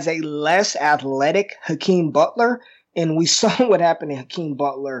as a less athletic Hakeem Butler, and we saw what happened to Hakeem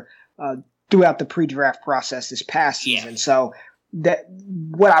Butler throughout the pre-draft process this past season. So that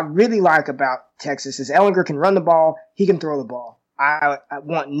what I really like about Texas is Ehlinger can run the ball. He can throw the ball. I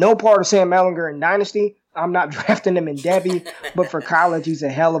want no part of Sam Ehlinger in Dynasty. I'm not drafting him in Devy, but for college, he's a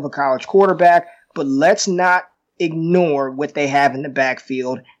hell of a college quarterback. But let's not ignore what they have in the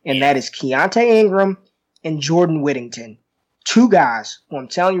backfield, and that is Keontae Ingram and Jordan Whittington. Two guys who I'm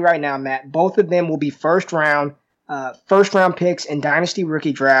telling you right now, Matt, both of them will be first round picks in Dynasty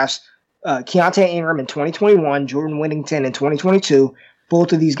rookie drafts. Keontae Ingram in 2021, Jordan Whittington in 2022.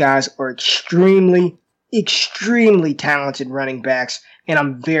 Both of these guys are extremely talented running backs, and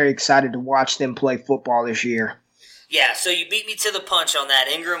I'm very excited to watch them play football this year. Yeah, so you beat me to the punch on that.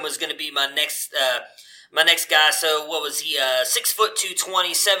 Ingram was going to be my next guy. So what was he? 6'2",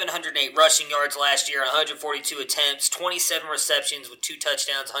 220, 708 rushing yards last year, 142 attempts, 27 receptions with 2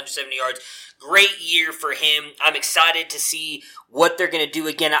 touchdowns, 170 yards. Great year for him. I'm excited to see what they're going to do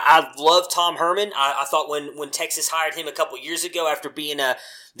again. I love Tom Herman. I thought when Texas hired him a couple years ago after being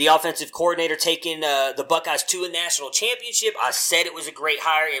the offensive coordinator, taking the Buckeyes to a national championship, I said it was a great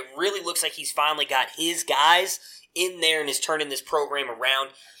hire. It really looks like he's finally got his guys in there and is turning this program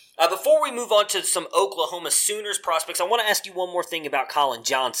around. Before we move on to some Oklahoma Sooners prospects, I want to ask you one more thing about Colin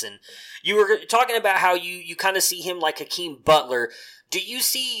Johnson. You were talking about how you kind of see him like Hakeem Butler. Do you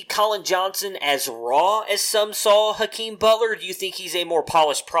see Colin Johnson as raw as some saw Hakeem Butler, or do you think he's a more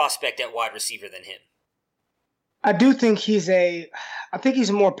polished prospect at wide receiver than him? I do think he's a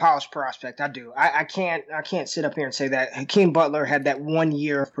more polished prospect. I do. I can't sit up here and say that Hakeem Butler had that 1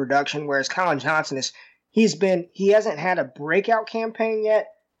 year of production, whereas Colin Johnson he hasn't had a breakout campaign yet,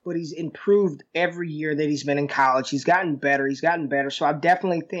 but he's improved every year that he's been in college. He's gotten better. So I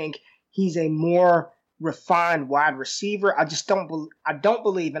definitely think he's a more refined wide receiver. I don't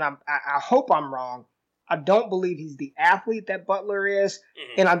believe, and I hope I'm wrong, I don't believe he's the athlete that Butler is.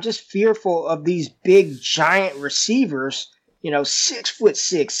 And I'm just fearful of these big, giant receivers, 6'6",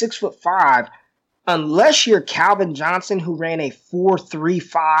 6'5", unless you're Calvin Johnson, who ran a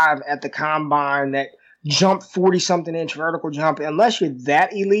 4.35 at the combine that jumped 40-something inch vertical jump. Unless you're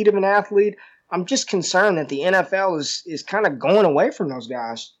that elite of an athlete, I'm just concerned that the NFL is kind of going away from those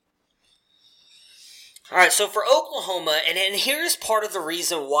guys. All right, so for Oklahoma, and here's part of the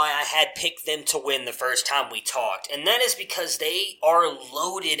reason why I had picked them to win the first time we talked, and that is because they are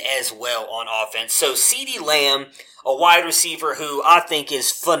loaded as well on offense. So CeeDee Lamb, a wide receiver who I think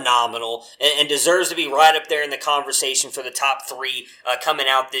is phenomenal and deserves to be right up there in the conversation for the top 3 coming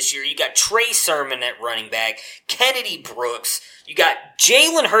out this year. You got Trey Sermon at running back, Kennedy Brooks. You got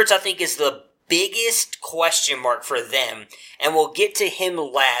Jalen Hurts, I think, is the biggest question mark for them, and we'll get to him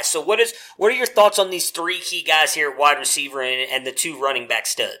last. So what are your thoughts on these 3 key guys here at wide receiver and the 2 running back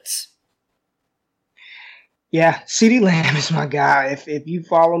studs? Yeah, CeeDee Lamb is my guy. If you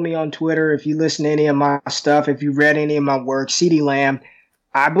follow me on Twitter, if you listen to any of my stuff, if you read any of my work, CeeDee Lamb,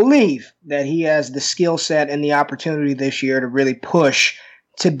 I believe that he has the skill set and the opportunity this year to really push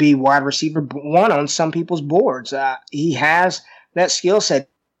to be wide receiver 1 on some people's boards. He has that skill set.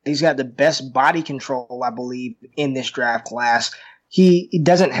 He's got the best body control, I believe, in this draft class. He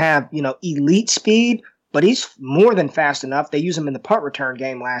doesn't have, elite speed, but he's more than fast enough. They use him in the punt return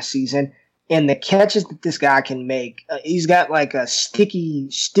game last season. And the catches that this guy can make, he's got like a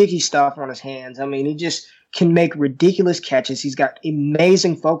sticky stuff on his hands. I mean, he just can make ridiculous catches. He's got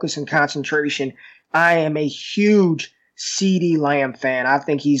amazing focus and concentration. I am a huge CeeDee Lamb fan. I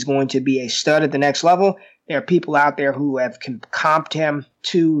think he's going to be a stud at the next level. There are people out there who have comped him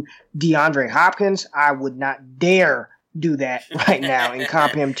to DeAndre Hopkins. I would not dare do that right now and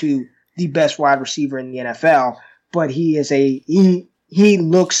comp him to the best wide receiver in the NFL. But he is he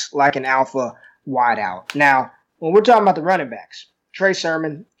looks like an alpha wideout. Now, when we're talking about the running backs, Trey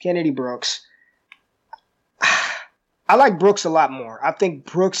Sermon, Kennedy Brooks, I like Brooks a lot more. I think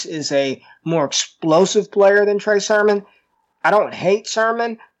Brooks is a more explosive player than Trey Sermon. I don't hate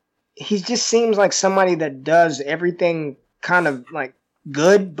Sermon. He just seems like somebody that does everything kind of like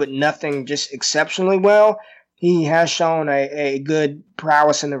good, but nothing just exceptionally well. He has shown a good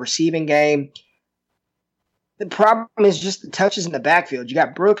prowess in the receiving game. The problem is just the touches in the backfield. You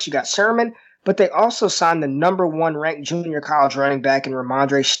got Brooks, you got Sermon, but they also signed the number 1 ranked junior college running back in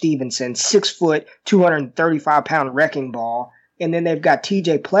Ramondre Stevenson, 6 foot, 235-pound wrecking ball. And then they've got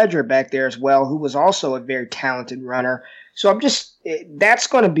TJ Pledger back there as well, who was also a very talented runner. So that's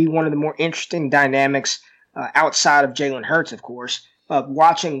going to be one of the more interesting dynamics outside of Jalen Hurts, of course, of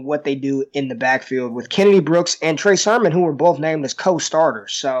watching what they do in the backfield with Kennedy Brooks and Trey Sermon, who were both named as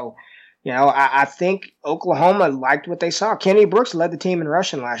co-starters. So, I think Oklahoma liked what they saw. Kennedy Brooks led the team in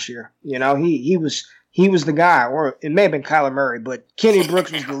rushing last year. He was the guy, or it may have been Kyler Murray, but Kennedy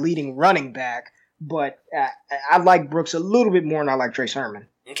Brooks was the leading running back but I like Brooks a little bit more than I like Trey Sermon.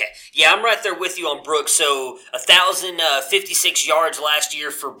 Okay. Yeah, I'm right there with you on Brooks. So 1,056 yards last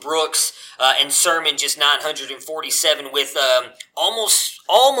year for Brooks, and Sermon just 947 with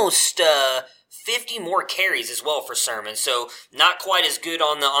almost 50 more carries as well for Sermon. So not quite as good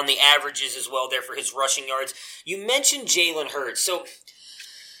on the averages as well there for his rushing yards. You mentioned Jalen Hurts. So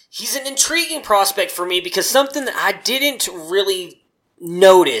he's an intriguing prospect for me because something that I didn't really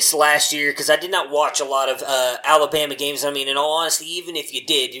notice last year, because I did not watch a lot of Alabama games. I mean, in all honesty, even if you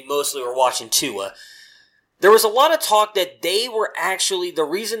did, you mostly were watching Tua. There was a lot of talk that they were actually, the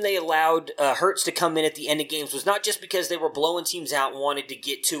reason they allowed Hurts to come in at the end of games was not just because they were blowing teams out and wanted to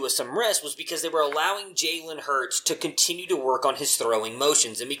get Tua some rest, was because they were allowing Jalen Hurts to continue to work on his throwing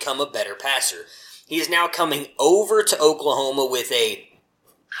motions and become a better passer. He is now coming over to Oklahoma with a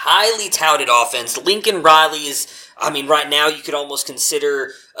highly touted offense. Lincoln Riley is, right now you could almost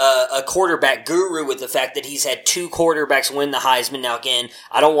consider a quarterback guru with the fact that he's had 2 quarterbacks win the Heisman. Now again,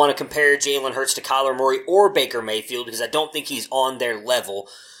 I don't want to compare Jalen Hurts to Kyler Murray or Baker Mayfield because I don't think he's on their level.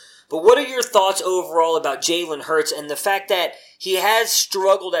 But what are your thoughts overall about Jalen Hurts and the fact that he has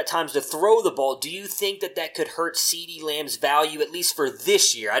struggled at times to throw the ball? Do you think that could hurt CeeDee Lamb's value, at least for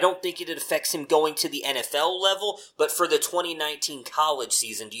this year? I don't think it affects him going to the NFL level, but for the 2019 college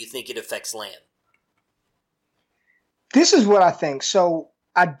season, do you think it affects Lamb? This is what I think. So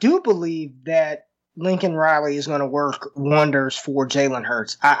I do believe that Lincoln Riley is going to work wonders for Jalen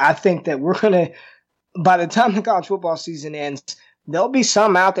Hurts. I think that we're going to, by the time the college football season ends, there'll be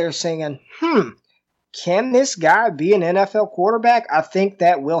some out there saying, can this guy be an NFL quarterback? I think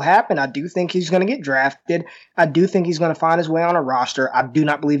that will happen. I do think he's going to get drafted. I do think he's going to find his way on a roster. I do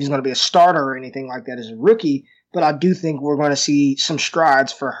not believe he's going to be a starter or anything like that as a rookie, but I do think we're going to see some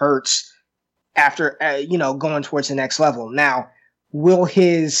strides for Hurts after, going towards the next level. Now, will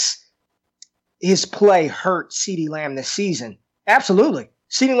his play hurt CeeDee Lamb this season? Absolutely.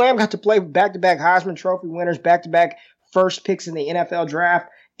 CeeDee Lamb got to play back-to-back Heisman Trophy winners, back-to-back first picks in the NFL draft,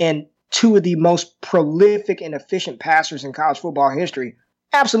 and 2 of the most prolific and efficient passers in college football history.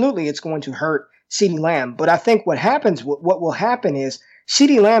 Absolutely, it's going to hurt CeeDee Lamb. But I think what will happen is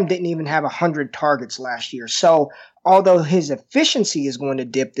CeeDee Lamb didn't even have 100 targets last year. So although his efficiency is going to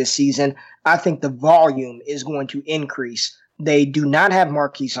dip this season, I think the volume is going to increase. They do not have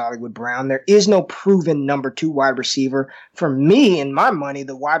Marquise Hollywood Brown. There is no proven number 2 wide receiver. For me, in my money,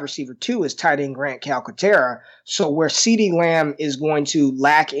 the wide receiver 2 is tight end Grant Calcaterra. So where CeeDee Lamb is going to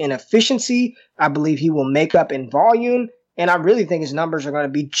lack in efficiency, I believe he will make up in volume. And I really think his numbers are going to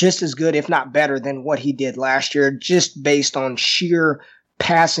be just as good, if not better, than what he did last year, just based on sheer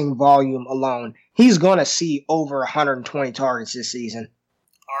passing volume alone. He's going to see over 120 targets this season.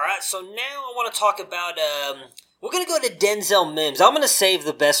 All right, so now I want to talk about... We're going to go to Denzel Mims. I'm going to save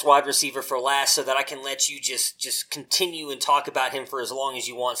the best wide receiver for last so that I can let you just continue and talk about him for as long as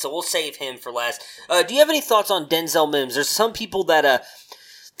you want. So we'll save him for last. Do you have any thoughts on Denzel Mims? There's some people that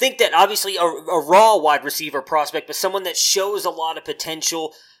think that obviously a raw wide receiver prospect, but someone that shows a lot of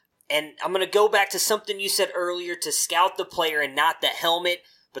potential. And I'm going to go back to something you said earlier, to scout the player and not the helmet.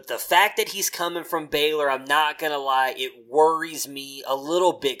 But the fact that he's coming from Baylor, I'm not going to lie, it worries me a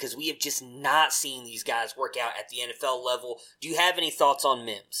little bit because we have just not seen these guys work out at the NFL level. Do you have any thoughts on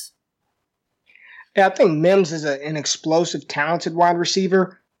Mims? Yeah, I think Mims is an explosive, talented wide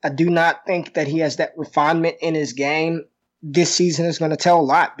receiver. I do not think that he has that refinement in his game. This season is going to tell a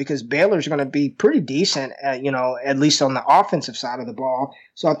lot because Baylor's going to be pretty decent, at least on the offensive side of the ball.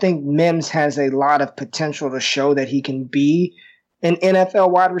 So I think Mims has a lot of potential to show that he can be an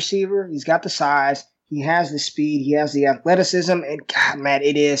NFL wide receiver. He's got the size. He has the speed. He has the athleticism. And God, man,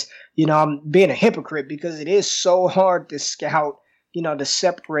 it is, I'm being a hypocrite because it is so hard to scout, to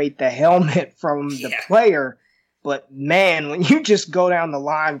separate the helmet from the player. But man, when you just go down the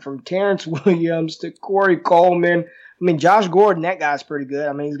line from Terrence Williams to Corey Coleman, Josh Gordon, that guy's pretty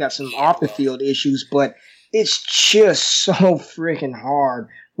good. He's got some off the field issues, but it's just so freaking hard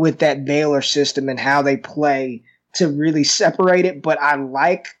with that Baylor system and how they play to really separate it. But I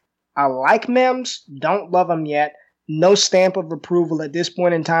like Mims. Don't love him yet. No stamp of approval at this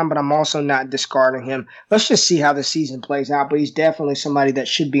point in time, but I'm also not discarding him. Let's just see how the season plays out. But he's definitely somebody that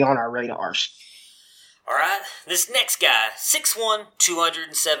should be on our radars. All right, this next guy, 6'1",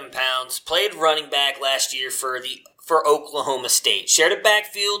 207 pounds, played running back last year for Oklahoma State. Shared a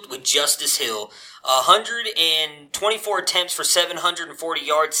backfield with Justice Hill. 124 attempts for 740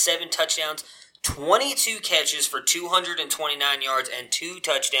 yards, 7 touchdowns, 22 catches for 229 yards, and 2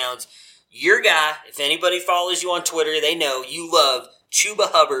 touchdowns. Your guy, if anybody follows you on Twitter, they know you love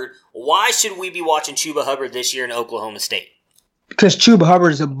Chuba Hubbard. Why should we be watching Chuba Hubbard this year in Oklahoma State? Because Chuba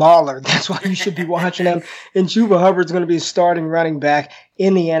Hubbard is a baller. That's why you should be watching him. And Chuba Hubbard's going to be a starting running back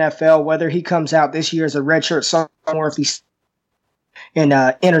in the NFL, whether he comes out this year as a redshirt sophomore, if he's and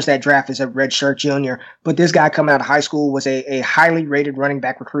enters that draft as a redshirt junior. But this guy coming out of high school was a highly rated running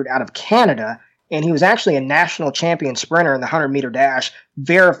back recruit out of Canada, and he was actually a national champion sprinter in the 100-meter dash,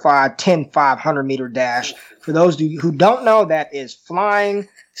 verified 10.5 100-meter dash. For those who don't know, that is flying,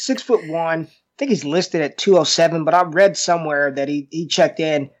 6'1". I think he's listed at 207, but I read somewhere that he checked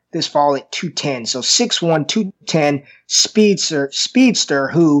in this fall at 210. So 6'1", 210 speedster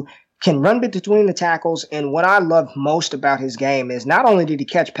who can run between the tackles. And what I love most about his game is not only did he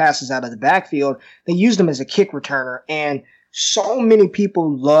catch passes out of the backfield, they used him as a kick returner. And so many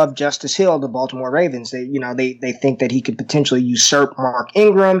people love Justice Hill, the Baltimore Ravens. They think that he could potentially usurp Mark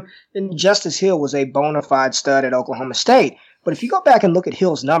Ingram. And Justice Hill was a bona fide stud at Oklahoma State. But if you go back and look at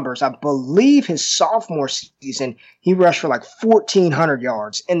Hill's numbers, I believe his sophomore season, he rushed for like 1,400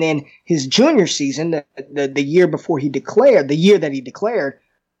 yards. And then his junior season, the year before he declared,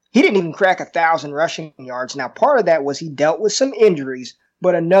 he didn't even crack 1,000 rushing yards. Now, part of that was he dealt with some injuries,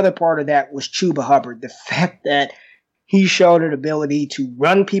 but another part of that was Chuba Hubbard. The fact that he showed an ability to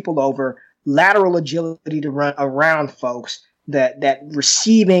run people over, lateral agility to run around folks, that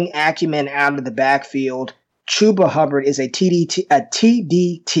receiving acumen out of the backfield. Chuba Hubbard is a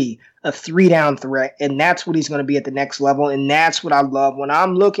TDT, a three-down threat, and that's what he's going to be at the next level, and that's what I love. When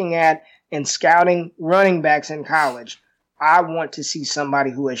I'm looking at and scouting running backs in college, I want to see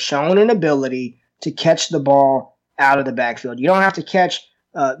somebody who has shown an ability to catch the ball out of the backfield. You don't have to catch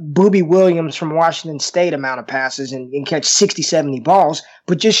Boobie Williams from Washington State amount of passes and catch 60, 70 balls,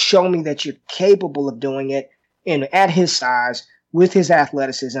 but just show me that you're capable of doing it and at his size, with his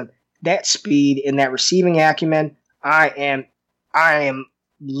athleticism, that speed and that receiving acumen. I am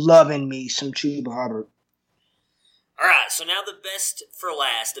loving me some Chuba Hubbard. All right, so now the best for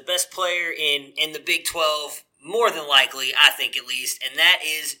last, the best player in the Big 12, more than likely, I think at least, and that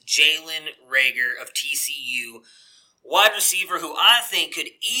is Jalen Reagor of TCU, wide receiver who I think could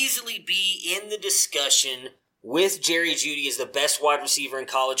easily be in the discussion with Jerry Jeudy as the best wide receiver in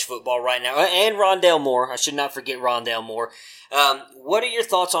college football right now, and Rondale Moore. I should not forget Rondale Moore. What are your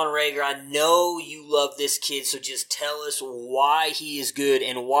thoughts on Reagor? I know you love this kid, so just tell us why he is good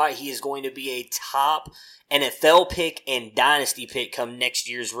and why he is going to be a top NFL pick and dynasty pick come next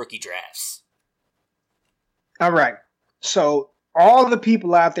year's rookie drafts. All right. So all the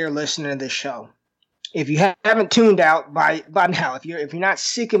people out there listening to this show, if you haven't tuned out by now, if you're not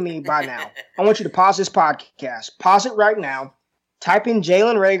sick of me by now, I want you to pause this podcast. Pause it right now. Type in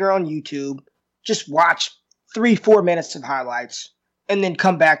Jalen Reagor on YouTube. Just watch 3-4 minutes of highlights and then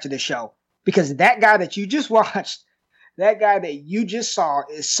come back to the show. Because that guy that you just watched, that guy that you just saw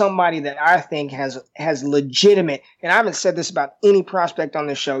is somebody that I think has legitimate, and I haven't said this about any prospect on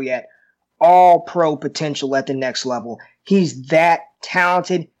this show yet, all pro potential at the next level. He's that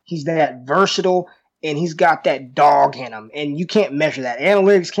talented. He's that versatile. And he's got that dog in him. And you can't measure that.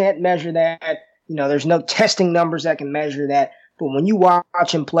 Analytics can't measure that. There's no testing numbers that can measure that. But when you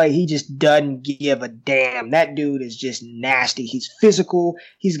watch him play, he just doesn't give a damn. That dude is just nasty. He's physical.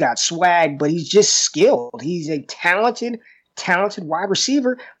 He's got swag, but he's just skilled. He's a talented wide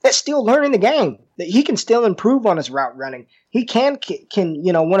receiver that's still learning the game. That he can still improve on his route running. He can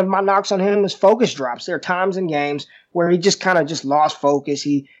one of my knocks on him is focus drops. There are times in games where he just kind of just lost focus.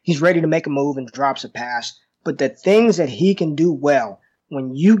 He's ready to make a move and drops a pass. But the things that he can do well,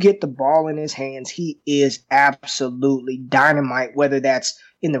 when you get the ball in his hands, he is absolutely dynamite, whether that's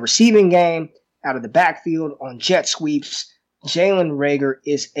in the receiving game, out of the backfield, on jet sweeps. Jalen Reagor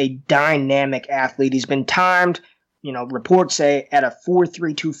is a dynamic athlete. He's been timed, reports say at a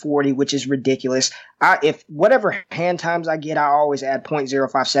 4.3 240, which is ridiculous. If whatever hand times I get, I always add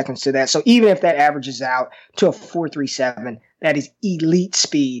 0.05 seconds to that. So even if that averages out to a 4.37, that is elite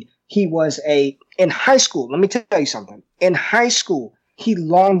speed. He was in high school. Let me tell you something. In high school, he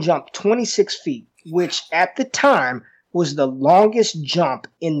long jumped 26 feet, which at the time was the longest jump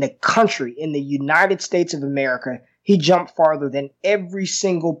in the country, in the United States of America. He jumped farther than every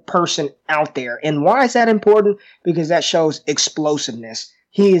single person out there. And why is that important? Because that shows explosiveness.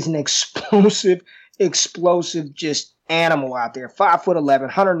 He is an explosive just animal out there. 5'11",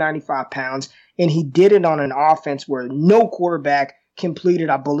 195 pounds. And he did it on an offense where no quarterback completed,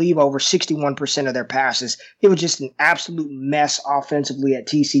 I believe, over 61% of their passes. It was just an absolute mess offensively at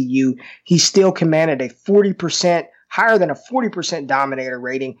TCU. He still commanded a 40%, higher than a 40% dominator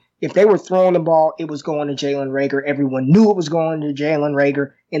rating. If they were throwing the ball, it was going to Jalen Reagor. Everyone knew it was going to Jalen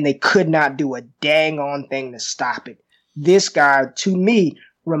Reagor, and they could not do a dang on thing to stop it. This guy, to me,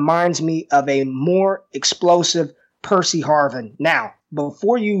 reminds me of a more explosive Percy Harvin. Now,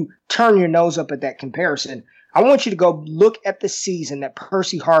 before you turn your nose up at that comparison, I want you to go look at the season that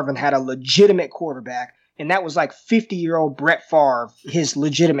Percy Harvin had a legitimate quarterback, and that was like 50-year-old Brett Favre, his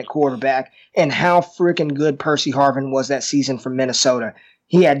legitimate quarterback, and how freaking good Percy Harvin was that season for Minnesota.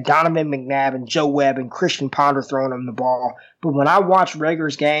 He had Donovan McNabb and Joe Webb and Christian Ponder throwing him the ball. But when I watch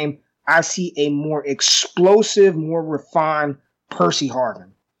Rager's game, I see a more explosive, more refined Percy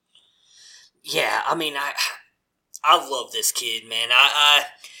Harvin. Yeah, I mean, I love this kid, man.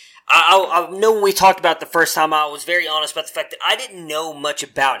 I know when we talked about the first time, I was very honest about the fact that I didn't know much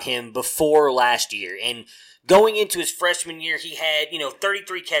about him before last year. And going into his freshman year, he had,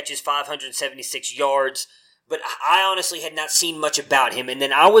 33 catches, 576 yards. But I honestly had not seen much about him. And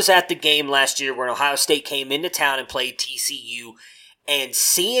then I was at the game last year when Ohio State came into town and played TCU. And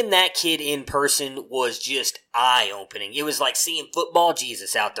seeing that kid in person was just eye-opening. It was like seeing football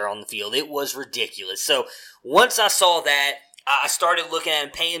Jesus out there on the field. It was ridiculous. So once I saw that, I started looking at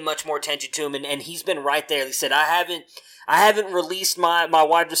him, paying much more attention to him, and he's been right there. He said, I haven't released my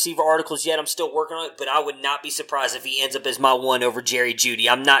wide receiver articles yet. I'm still working on it, but I would not be surprised if he ends up as my one over Jerry Jeudy.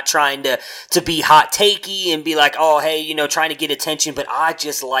 I'm not trying to be hot takey and be like, oh, hey, trying to get attention, but I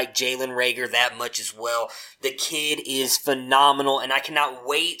just like Jalen Reagor that much as well. The kid is phenomenal, and I cannot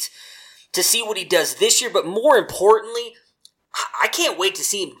wait to see what he does this year, but more importantly, I can't wait to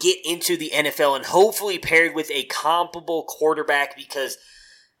see him get into the NFL and hopefully paired with a comparable quarterback because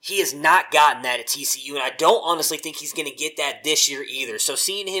he has not gotten that at TCU, and I don't honestly think he's going to get that this year either. So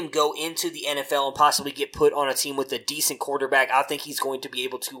seeing him go into the NFL and possibly get put on a team with a decent quarterback, I think he's going to be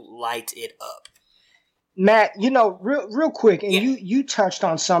able to light it up. Matt, real quick, and you touched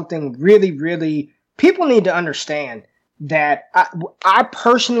on something really, really, people need to understand that I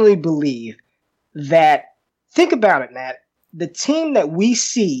personally believe that, think about it, Matt, the team that we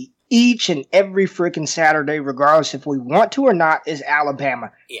see each and every freaking Saturday, regardless if we want to or not, is Alabama.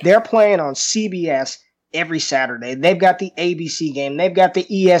 Yeah. They're playing on CBS every Saturday. They've got the ABC game. They've got the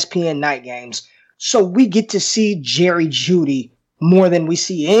ESPN night games. So we get to see Jerry Jeudy more than we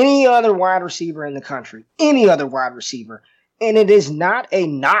see any other wide receiver in the country. Any other wide receiver. And it is not a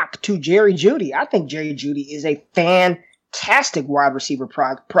knock to Jerry Jeudy. I think Jerry Jeudy is a fantastic wide receiver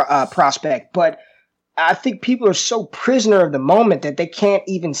prospect. But I think people are so prisoner of the moment that they can't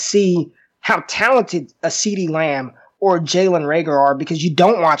even see how talented a CeeDee Lamb or Jalen Reagor are because you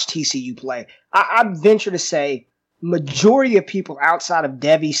don't watch TCU play. I venture to say majority of people outside of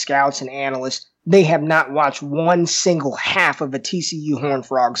Devy scouts and analysts, they have not watched one single half of a TCU Horned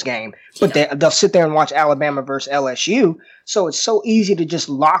Frogs game. But they'll sit there and watch Alabama versus LSU. So it's so easy to just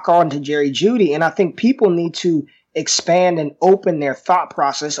lock on to Jerry Jeudy. And I think people need to expand and open their thought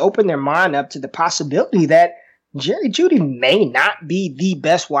process, open their mind up to the possibility that Jerry Jeudy may not be the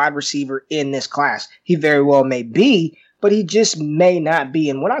best wide receiver in this class. He very well may be, but he just may not be.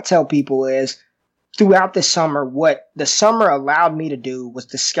 And what I tell people is, throughout the summer, what the summer allowed me to do was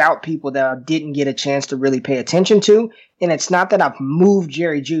to scout people that I didn't get a chance to really pay attention to. And it's not that I've moved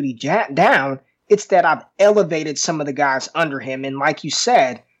Jerry Jeudy down, it's that I've elevated some of the guys under him. And like you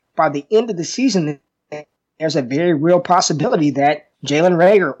said, by the end of the season, there's a very real possibility that Jalen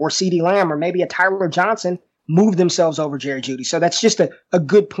Reagor or CeeDee Lamb or maybe a Tyler Johnson move themselves over Jerry Jeudy. So that's just a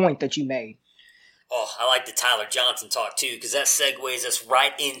good point that you made. Oh, I like the Tyler Johnson talk too, because that segues us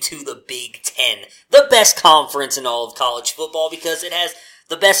right into the Big Ten, the best conference in all of college football, because it has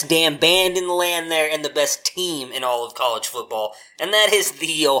the best damn band in the land there and the best team in all of college football, and that is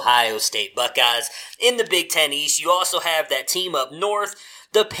the Ohio State Buckeyes. In the Big Ten East, you also have that team up north,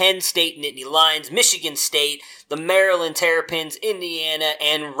 the Penn State Nittany Lions, Michigan State, the Maryland Terrapins, Indiana,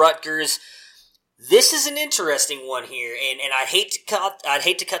 and Rutgers. This is an interesting one here, and I'd hate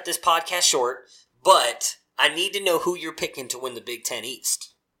to cut this podcast short, but I need to know who you're picking to win the Big Ten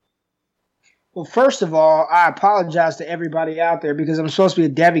East. Well, first of all, I apologize to everybody out there because I'm supposed to be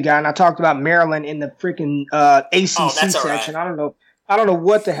a Devy guy, and I talked about Maryland in the freaking ACC section. Right. I don't know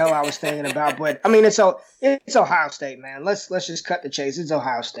what the hell I was thinking about, but I mean it's Ohio State, man. Let's just cut the chase. It's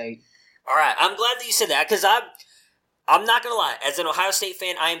Ohio State. All right, I'm glad that you said that because I'm not gonna lie. As an Ohio State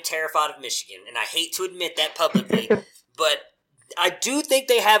fan, I am terrified of Michigan, and I hate to admit that publicly, but I do think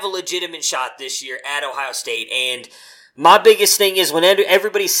they have a legitimate shot this year at Ohio State. And my biggest thing is when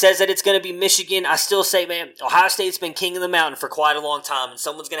everybody says that it's going to be Michigan, I still say, man, Ohio State's been king of the mountain for quite a long time, and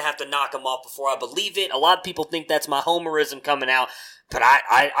someone's going to have to knock them off before I believe it. A lot of people think that's my homerism coming out, but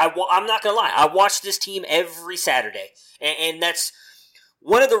I'm not going to lie. I watch this team every Saturday, and that's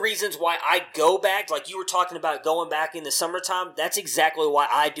one of the reasons why I go back, like you were talking about going back in the summertime. That's exactly why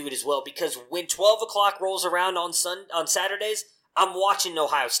I do it as well, because when 12 o'clock rolls around on Saturdays, I'm watching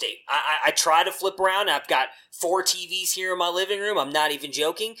Ohio State. I try to flip around. I've got 4 TVs here in my living room. I'm not even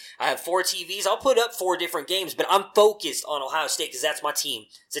joking. I have 4 TVs. I'll put up 4 different games, but I'm focused on Ohio State because that's my team.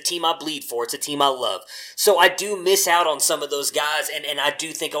 It's a team I bleed for. It's a team I love. So I do miss out on some of those guys, and I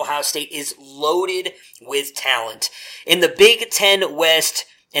do think Ohio State is loaded with talent. In the Big Ten West,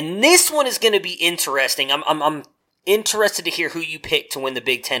 and this one is going to be interesting. I'm interested to hear who you pick to win the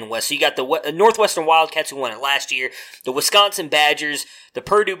Big Ten West. So you got the Northwestern Wildcats who won it last year, the Wisconsin Badgers, the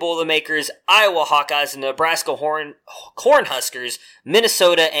Purdue Boilermakers, Iowa Hawkeyes, and the Nebraska Cornhuskers,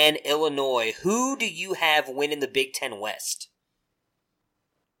 Minnesota, and Illinois. Who do you have winning the Big Ten West?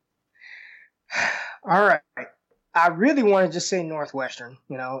 All right. I really want to just say Northwestern.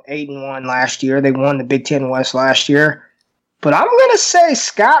 8-1 last year. They won the Big Ten West last year. But I'm going to say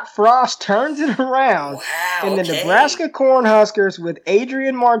Scott Frost turns it around, and the Nebraska Cornhuskers with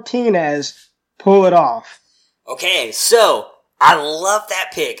Adrian Martinez pull it off. Okay, so I love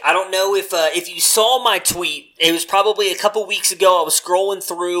that pick. I don't know if you saw my tweet. It was probably a couple weeks ago. I was scrolling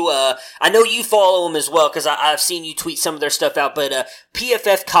through. I know you follow them as well because I've seen you tweet some of their stuff out. But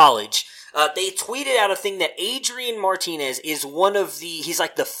PFF College, they tweeted out a thing that Adrian Martinez is he's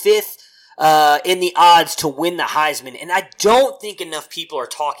like the 5th in the odds to win the Heisman, and I don't think enough people are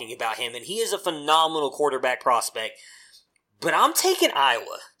talking about him, and he is a phenomenal quarterback prospect. But I'm taking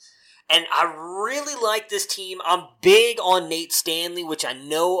Iowa, and I really like this team. I'm big on Nate Stanley, which I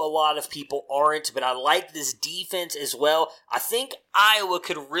know a lot of people aren't, but I like this defense as well. I think Iowa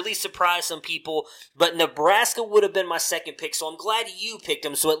could really surprise some people, but Nebraska would have been my second pick, so I'm glad you picked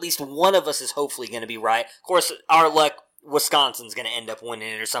them, so at least one of us is hopefully going to be right. Of course, our luck, Wisconsin's going to end up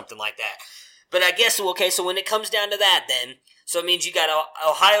winning it or something like that. But I guess, okay, so when it comes down to that then, so it means you got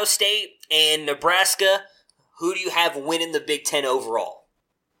Ohio State and Nebraska. Who do you have winning the Big Ten overall?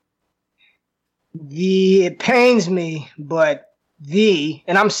 It pains me, but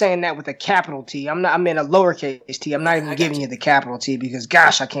and I'm saying that with a capital T. I'm in a lowercase t. I'm not even giving you the capital T because,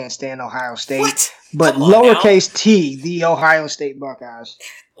 gosh, I can't stand Ohio State. What? But lowercase t, the Ohio State Buckeyes.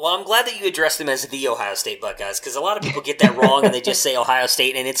 Well, I'm glad that you addressed them as the Ohio State Buckeyes, because a lot of people get that wrong and they just say Ohio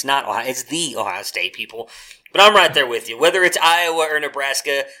State, and it's not Ohio. It's the Ohio State, people. But I'm right there with you. Whether it's Iowa or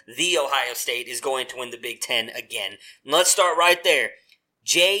Nebraska, the Ohio State is going to win the Big Ten again. And let's start right there.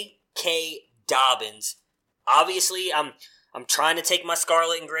 J.K. Dobbins. Obviously, I'm trying to take my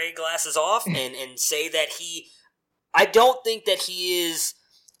scarlet and gray glasses off and say that I don't think that he is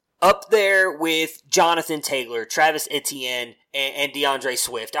up there with Jonathan Taylor, Travis Etienne, and DeAndre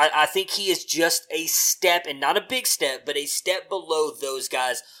Swift. I think he is just a step, and not a big step, but a step below those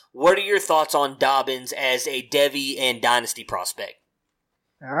guys. What are your thoughts on Dobbins as a Devy and Dynasty prospect?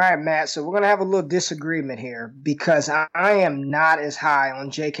 All right, Matt, so we're going to have a little disagreement here because I am not as high on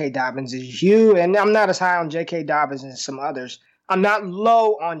J.K. Dobbins as you, and I'm not as high on J.K. Dobbins as some others. I'm not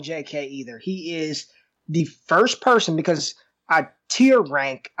low on J.K. either. He is the first person because I tier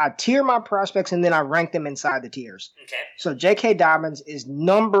my prospects, and then I rank them inside the tiers. Okay. So J.K. Dobbins is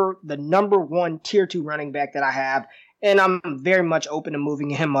the number 1 tier 2 running back that I have, and I'm very much open to moving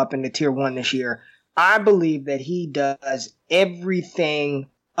him up into tier 1 this year. I believe that he does everything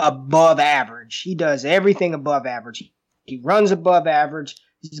above average. He does everything above average. He runs above average.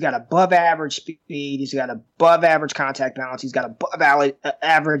 He's got above average speed. He's got above average contact balance. He's got above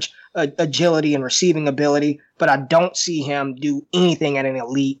average agility and receiving ability. But I don't see him do anything at an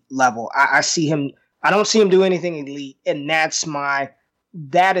elite level. I don't see him do anything elite, and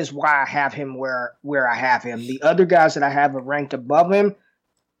that is why I have him where I have him. The other guys that I have are ranked above him,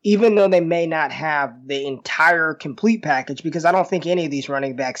 even though they may not have the entire complete package, because I don't think any of these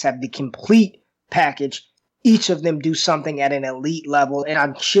running backs have the complete package. Each of them do something at an elite level, and I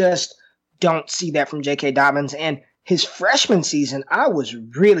just don't see that from J.K. Dobbins. And his freshman season, I was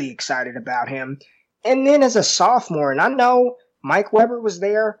really excited about him. And then as a sophomore, and I know Mike Weber was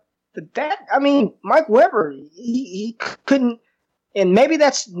there, but Mike Weber, he couldn't. And maybe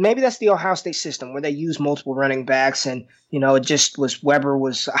that's the Ohio State system where they use multiple running backs, and it just was Weber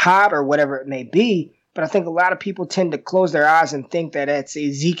was hot or whatever it may be. But I think a lot of people tend to close their eyes and think that it's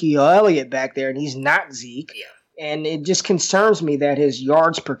Ezekiel Elliott back there, and he's not Zeke. Yeah. And it just concerns me that his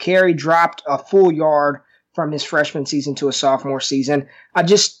yards per carry dropped a full yard from his freshman season to a sophomore season.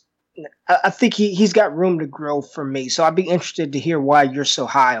 I think he's got room to grow for me. So I'd be interested to hear why you're so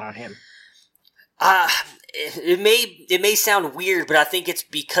high on him. It may sound weird, but I think it's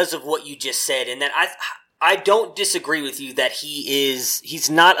because of what you just said, and that I don't disagree with you that he's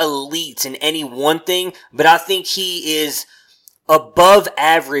not elite in any one thing, but I think he is above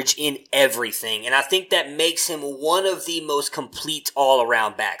average in everything. And I think that makes him one of the most complete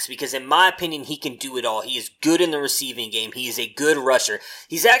all-around backs because in my opinion, he can do it all. He is good in the receiving game. He is a good rusher.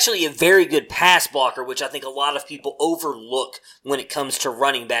 He's actually a very good pass blocker, which I think a lot of people overlook when it comes to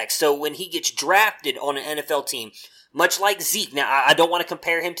running backs. So when he gets drafted on an NFL team, much like Zeke, now I don't want to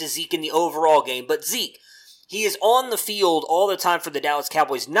compare him to Zeke in the overall game, but Zeke, he is on the field all the time for the Dallas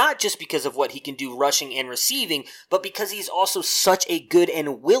Cowboys, not just because of what he can do rushing and receiving, but because he's also such a good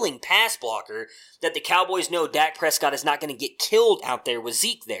and willing pass blocker that the Cowboys know Dak Prescott is not going to get killed out there with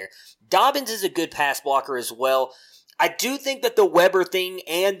Zeke there. Dobbins is a good pass blocker as well. I do think that the Weber thing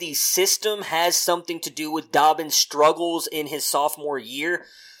and the system has something to do with Dobbins' struggles in his sophomore year.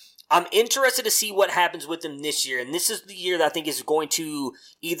 I'm interested to see what happens with him this year, and this is the year that I think is going to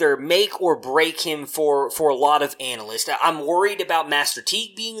either make or break him for a lot of analysts. I'm worried about Master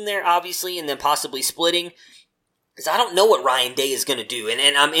Teague being there, obviously, and then possibly splitting, because I don't know what Ryan Day is going to do,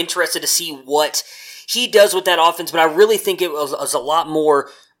 and I'm interested to see what he does with that offense, but I really think it was a lot more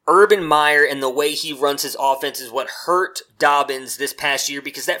Urban Meyer and the way he runs his offense is what hurt Dobbins this past year,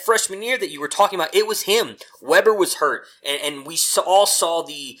 because that freshman year that you were talking about, it was him. Weber was hurt, and we all saw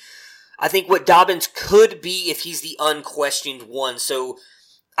I think what Dobbins could be if he's the unquestioned one. So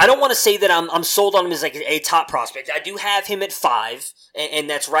I don't want to say that I'm sold on him as like a top prospect. I do have him at 5, and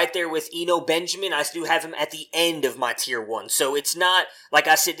that's right there with Eno Benjamin. I do have him at the end of my tier 1. So it's not like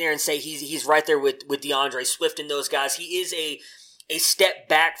I sit there and say he's right there with DeAndre Swift and those guys. He is a step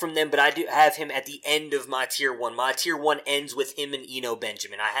back from them, but I do have him at the end of my tier 1. My tier 1 ends with him and Eno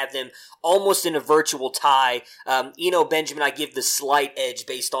Benjamin. I have them almost in a virtual tie. Eno Benjamin, I give the slight edge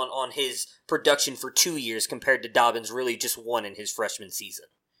based on his production for 2 years compared to Dobbins really just 1 in his freshman season.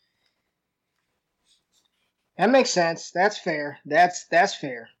 That makes sense. That's fair. That's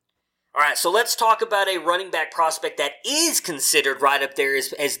fair. All right, so let's talk about a running back prospect that is considered right up there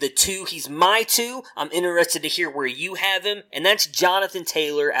as the 2. He's my 2. I'm interested to hear where you have him, and that's Jonathan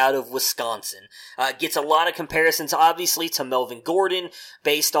Taylor out of Wisconsin. Gets a lot of comparisons, obviously, to Melvin Gordon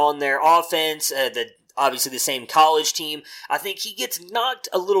based on their offense, obviously the same college team. I think he gets knocked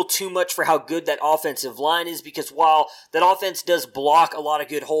a little too much for how good that offensive line is, because while that offense does block a lot of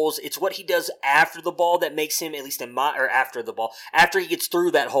good holes, it's what he does after the ball that makes him, at least after he gets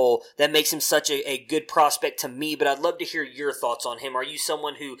through that hole, that makes him such a good prospect to me. But I'd love to hear your thoughts on him. Are you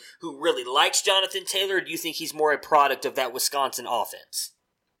someone who really likes Jonathan Taylor, or do you think he's more a product of that Wisconsin offense?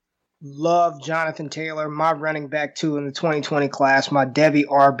 Love Jonathan Taylor, my running back 2 in the 2020 class, my Devy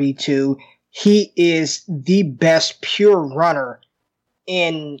RB2. He is the best pure runner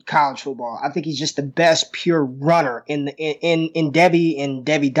in college football. I think he's just the best pure runner in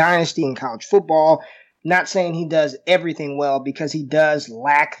Devy Dynasty in college football. Not saying he does everything well, because he does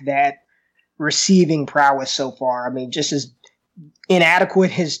lack that receiving prowess so far. I mean, just as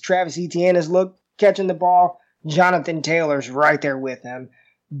inadequate as Travis Etienne has looked catching the ball, Jonathan Taylor's right there with him.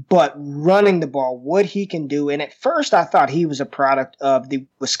 But running the ball, what he can do, and at first I thought he was a product of the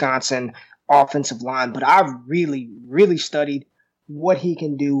Wisconsin offensive line, but I've really, really studied what he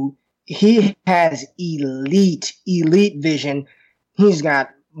can do. He has elite vision. He's got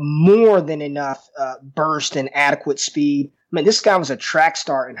more than enough burst and adequate speed. I mean, this guy was a track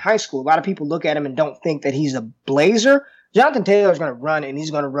star in high school. A lot of people look at him and don't think that he's a blazer. Jonathan Taylor is going to run, and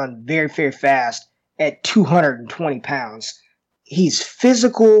he's going to run very, very fast at 220 pounds. He's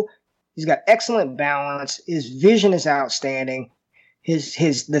physical. He's got excellent balance. His vision is outstanding.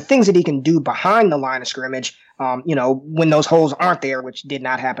 The things that he can do behind the line of scrimmage, when those holes aren't there, which did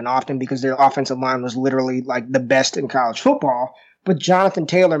not happen often because their offensive line was literally like the best in college football. But Jonathan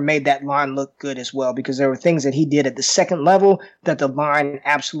Taylor made that line look good as well, because there were things that he did at the second level that the line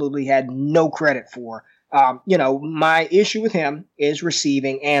absolutely had no credit for. My issue with him is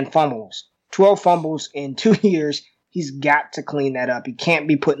receiving and fumbles. 12 fumbles in 2 years. He's got to clean that up. He can't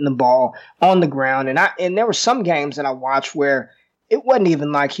be putting the ball on the ground. And there were some games that I watched where it wasn't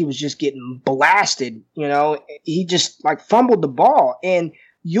even like he was just getting blasted. He just fumbled the ball. And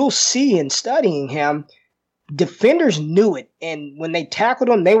you'll see in studying him, defenders knew it. And when they tackled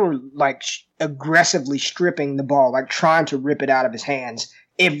him, they were aggressively stripping the ball, trying to rip it out of his hands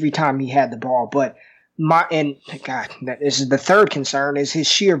every time he had the ball. But this is the third concern, is his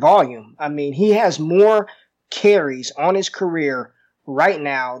sheer volume. I mean, he has more carries on his career right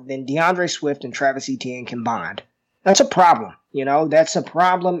now than DeAndre Swift and Travis Etienne combined. That's a problem. That's a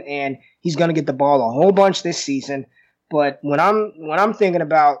problem, and he's going to get the ball a whole bunch this season. But when I'm thinking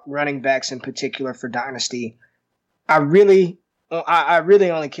about running backs in particular for Dynasty, I really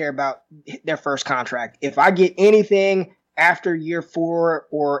only care about their first contract. If I get anything after year 4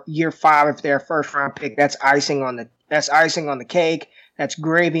 or year 5, if they're a first round pick, that's icing on That's icing on the cake. That's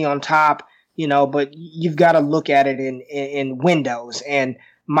gravy on top, but you've got to look at it in windows. And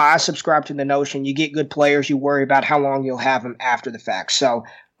I subscribe to the notion you get good players, you worry about how long you'll have them after the fact. So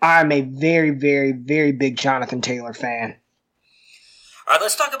I'm a very, very, very big Jonathan Taylor fan. All right,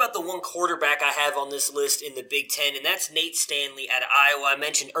 let's talk about the one quarterback I have on this list in the Big Ten, and that's Nate Stanley at Iowa. I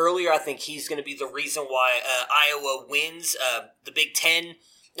mentioned earlier I think he's going to be the reason why Iowa wins the Big Ten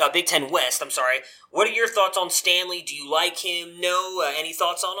West. I'm sorry. What are your thoughts on Stanley? Do you like him? No? Any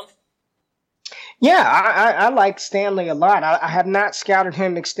thoughts on him? Yeah, I like Stanley a lot. I have not scouted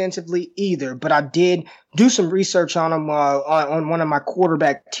him extensively either, but I did do some research on him on one of my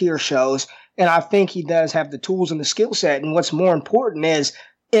quarterback tier shows, and I think he does have the tools and the skill set. And what's more important is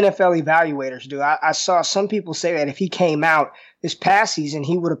NFL evaluators do. I saw some people say that if he came out this past season,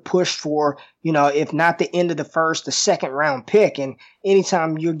 he would have pushed for, if not the end of the first, the second round pick. And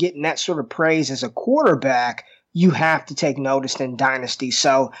anytime you're getting that sort of praise as a quarterback, you have to take notice in Dynasty.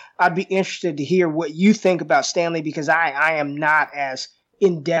 So I'd be interested to hear what you think about Stanley, because I am not as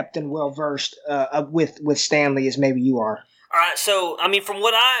in-depth and well-versed with Stanley as maybe you are. All right, so, from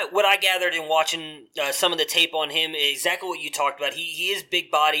what I gathered in watching some of the tape on him, exactly what you talked about. He is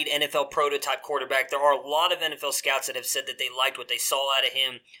big-bodied, NFL prototype quarterback. There are a lot of NFL scouts that have said that they liked what they saw out of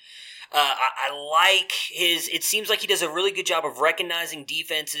him. I like it seems like he does a really good job of recognizing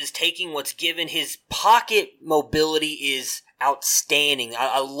defenses, taking what's given. His pocket mobility is outstanding.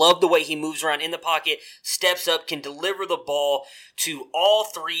 I love the way he moves around in the pocket, steps up, can deliver the ball to all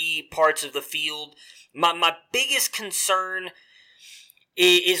three parts of the field. My biggest concern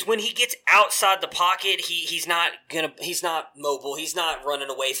is when he gets outside the pocket, he's not mobile. He's not running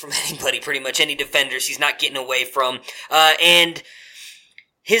away from anybody, pretty much any defenders he's not getting away from. And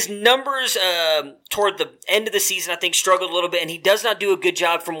his numbers toward the end of the season, I think, struggled a little bit, and he does not do a good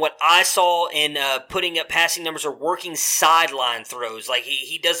job from what I saw in putting up passing numbers or working sideline throws. Like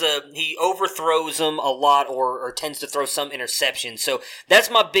he overthrows them a lot or tends to throw some interceptions. So that's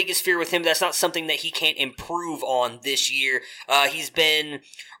my biggest fear with him. That's not something that he can't improve on this year. He's been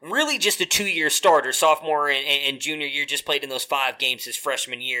really just a 2-year starter, sophomore and junior year, just played in those 5 games his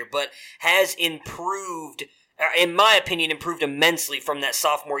freshman year, but has improved, in my opinion, improved immensely from that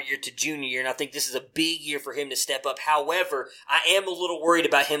sophomore year to junior year, and I think this is a big year for him to step up. However, I am a little worried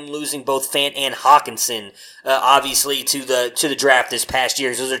about him losing both Fant and Hawkinson, obviously, to the draft this past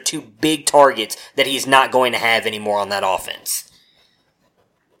year. Those are 2 big targets that he's not going to have anymore on that offense.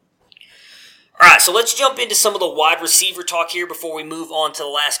 All right, so let's jump into some of the wide receiver talk here before we move on to the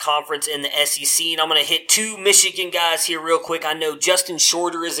last conference in the SEC. And I'm going to hit 2 Michigan guys here real quick. I know Justin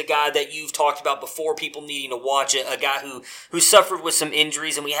Shorter is a guy that you've talked about before, people needing to watch it, a guy who suffered with some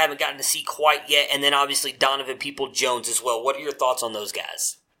injuries and we haven't gotten to see quite yet. And then obviously Donovan Peoples-Jones as well. What are your thoughts on those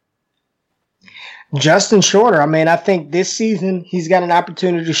guys? Justin Shorter, I think this season he's got an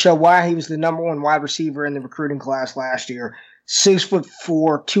opportunity to show why he was the number 1 wide receiver in the recruiting class last year.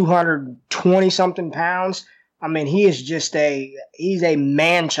 6'4", 220-something pounds. He is he's a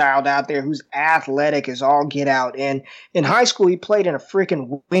man-child out there who's athletic as all get out. And in high school, he played in a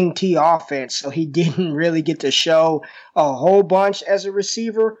freaking wing T offense, so he didn't really get to show a whole bunch as a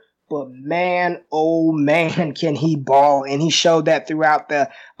receiver. But man, oh man, can he ball. And he showed that throughout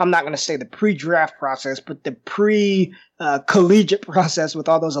I'm not going to say the pre-draft process, but the collegiate process with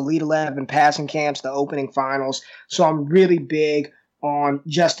all those Elite 11 passing camps, the opening finals. So I'm really big on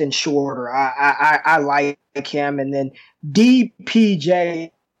Justin Shorter. I like him. And then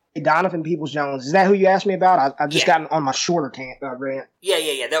DPJ, Donovan Peoples-Jones. Is that who you asked me about? I've just gotten on my Shorter rant.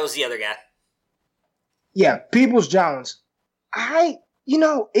 Yeah. That was the other guy. Yeah, Peoples-Jones.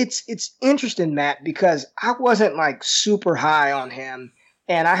 It's interesting, Matt, because I wasn't super high on him.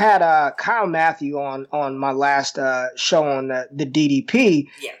 And I had Kyle Matthew on my last show on the DDP,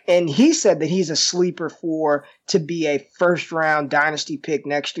 and he said that he's a sleeper to be a first-round dynasty pick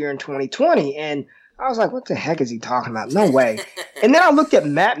next year in 2020. And I was like, what the heck is he talking about? No way. And then I looked at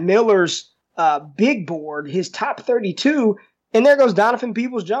Matt Miller's big board, his top 32, and there goes Donovan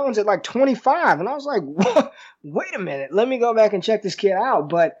Peoples-Jones at 25. And I was like, what? Wait a minute. Let me go back and check this kid out.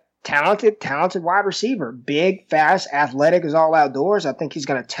 But talented wide receiver. Big, fast, athletic as all outdoors. I think he's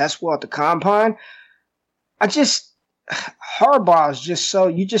going to test well at the combine. Harbaugh is just so,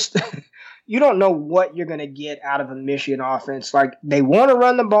 you don't know what you're going to get out of a Michigan offense. They want to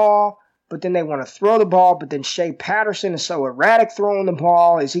run the ball, but then they want to throw the ball. But then Shea Patterson is so erratic throwing the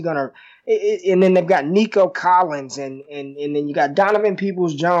ball. Is he going to, and then they've got Nico Collins and then you got Donovan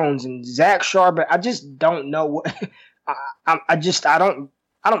Peoples-Jones and Zach Charbonnet. I just don't know what, I don't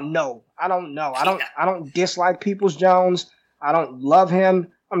know. I don't dislike Peoples-Jones. I don't love him.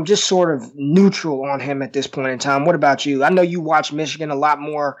 I'm just sort of neutral on him at this point in time. What about you? I know you watch Michigan a lot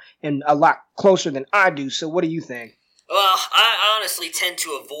more and a lot closer than I do, so what do you think? Well, I honestly tend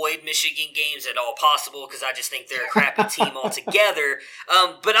to avoid Michigan games at all possible because I just think they're a crappy team altogether.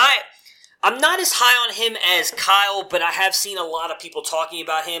 But I'm not as high on him as Kyle, but I have seen a lot of people talking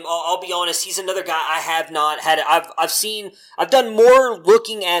about him. I'll be honest, he's another guy I have not had. I've done more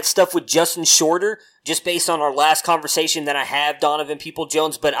looking at stuff with Justin Shorter, just based on our last conversation, than I have Donovan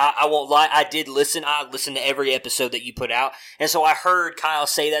Peoples-Jones, but I won't lie, I did listen. I listened to every episode that you put out, and so I heard Kyle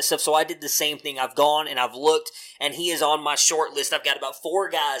say that stuff, so I did the same thing. I've gone and I've looked, and he is on my short list. I've got about 4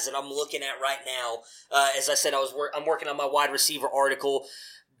 guys that I'm looking at right now. As I said, I'm working on my wide receiver article.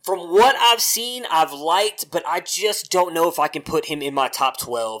 From what I've seen, I've liked, but I just don't know if I can put him in my top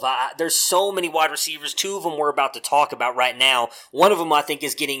 12. There's so many wide receivers. 2 of them we're about to talk about right now. One of them I think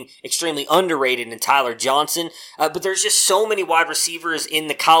is getting extremely underrated in Tyler Johnson. But there's just so many wide receivers in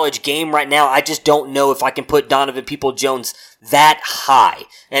the college game right now. I just don't know if I can put Donovan Peoples-Jones that high.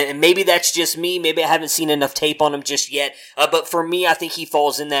 And maybe that's just me. Maybe I haven't seen enough tape on him just yet. But for me, I think he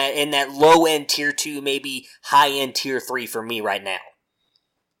falls in that low-end tier 2, maybe high-end tier 3 for me right now.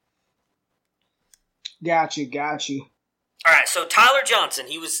 Got you. All right, so Tyler Johnson,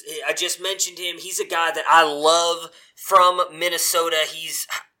 I just mentioned him. He's a guy that I love from Minnesota. He's,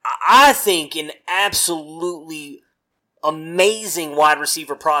 I think, an absolutely amazing wide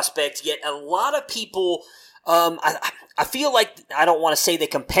receiver prospect, yet a lot of people, I feel like, I don't want to say they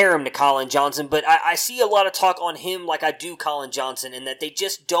compare him to Colin Johnson, but I see a lot of talk on him like I do Colin Johnson, and that they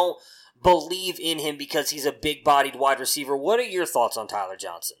just don't believe in him because he's a big-bodied wide receiver. What are your thoughts on Tyler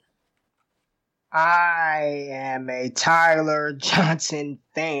Johnson? I am a Tyler Johnson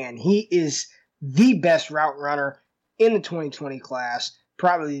fan. He is the best route runner in the 2020 class,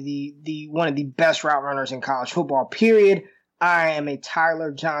 probably the one of the best route runners in college football, period. I am a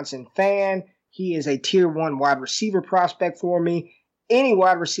Tyler Johnson fan. He is a tier 1 wide receiver prospect for me. Any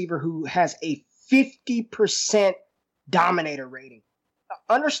wide receiver who has a 50% dominator rating.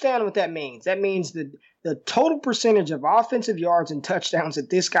 Understand what that means. That means that the total percentage of offensive yards and touchdowns that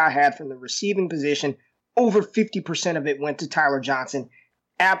this guy had from the receiving position, over 50% of it went to Tyler Johnson.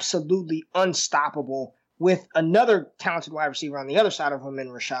 Absolutely unstoppable, with another talented wide receiver on the other side of him in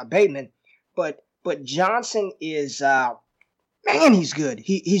Rashad Bateman. But Johnson is, man, he's good.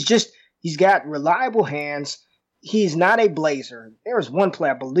 He's got reliable hands. He's not a blazer. There was one play,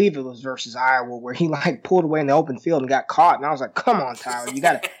 I believe it was versus Iowa, where he pulled away in the open field and got caught. And I was like, come on, Tyler, you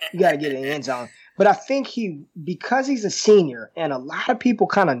gotta get in the end zone. But I think because he's a senior, and a lot of people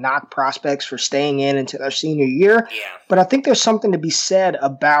kind of knock prospects for staying into their senior year. Yeah. But I think there's something to be said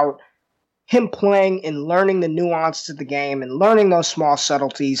about him playing and learning the nuances of the game and learning those small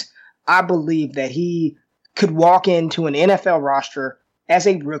subtleties. I believe that he could walk into an NFL roster as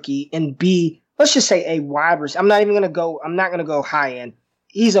a rookie and be, let's just say, a wide receiver. I'm not going to go high end.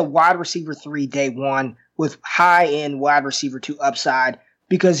 He's a wide receiver 3 day 1 with high end wide receiver 2 upside,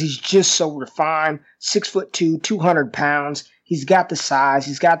 because he's just so refined. 6'2", 200 pounds. He's got the size,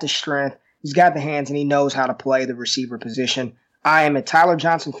 he's got the strength, he's got the hands, and he knows how to play the receiver position. I am a Tyler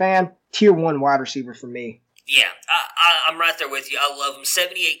Johnson fan. Tier 1 wide receiver for me. Yeah, I'm right there with you. I love him.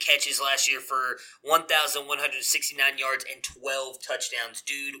 78 catches last year for 1,169 yards and 12 touchdowns.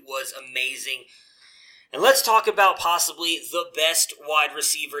 Dude was amazing. And let's talk about possibly the best wide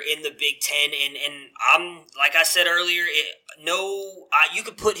receiver in the Big Ten. And I'm, like I said earlier, you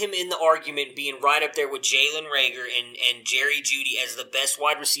could put him in the argument being right up there with Jalen Reagor and Jerry Jeudy as the best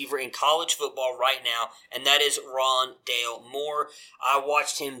wide receiver in college football right now, and that is Rondale Moore. I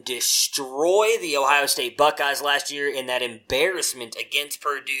watched him destroy the Ohio State Buckeyes last year in that embarrassment against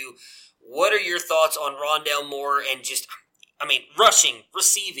Purdue. What are your thoughts on Rondale Moore and just... rushing,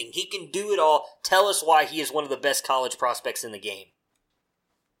 receiving, he can do it all. Tell us why he is one of the best college prospects in the game.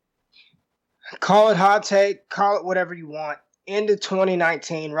 Call it hot take, call it whatever you want. Into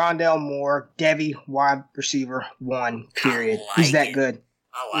 2019, Rondale Moore, Devy, wide receiver 1, period. He's that good.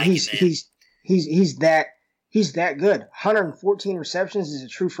 I like it, man. He's that good. 114 receptions as a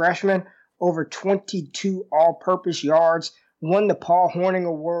true freshman, over 22 all-purpose yards. Won the Paul Hornung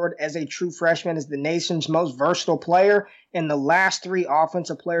Award as a true freshman as the nation's most versatile player. And the last 3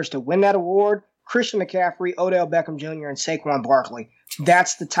 offensive players to win that award, Christian McCaffrey, Odell Beckham Jr., and Saquon Barkley.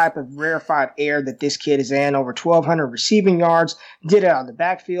 That's the type of rarefied air that this kid is in. Over 1,200 receiving yards. Did it out of the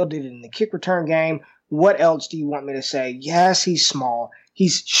backfield. Did it in the kick return game. What else do you want me to say? Yes, he's small.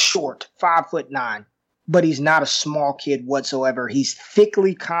 He's short, 5'9", but he's not a small kid whatsoever. He's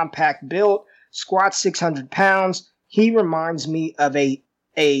thickly compact built, squats 600 pounds. He reminds me of a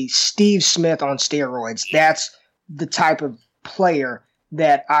Steve Smith on steroids. That's the type of player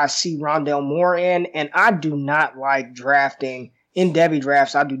that I see Rondale Moore in, and I do not like drafting in Devy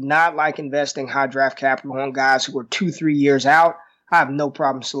drafts. I do not like investing high draft capital on guys who are 2-3 years out. I have no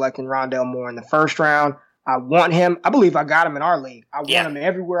problem selecting Rondale Moore in the first round. I want him. I believe I got him in our league. I want him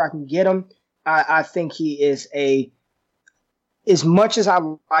everywhere I can get him. I think he is as much as I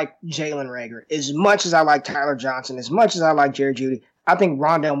like Jalen Reagor, as much as I like Tyler Johnson, as much as I like Jerry Jeudy, I think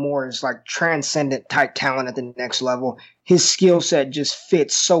Rondale Moore is like transcendent type talent at the next level. His skill set just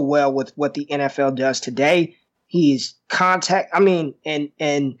fits so well with what the NFL does today. He's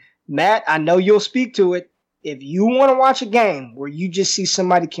and Matt, I know you'll speak to it. If you want to watch a game where you just see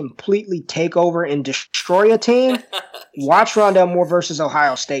somebody completely take over and destroy a team, watch Rondale Moore versus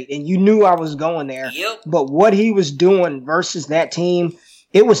Ohio State. And you knew I was going there. Yep. But what he was doing versus that team,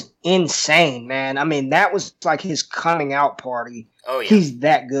 it was insane, man. I mean, that was like his coming out party. Oh, yeah. He's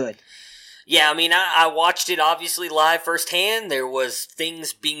that good. Yeah, I mean, I watched it obviously live firsthand. There was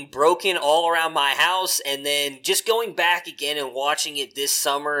things being broken all around my house. And then just going back again and watching it this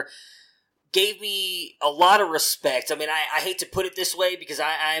summer gave me a lot of respect. I mean, I hate to put it this way because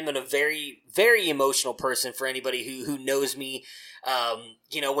I am a very, very emotional person for anybody who knows me.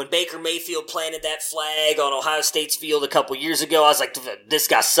 When Baker Mayfield planted that flag on Ohio State's field a couple years ago, I was like, this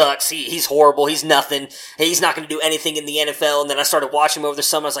guy sucks. He's horrible. He's nothing. He's not going to do anything in the NFL. And then I started watching him over the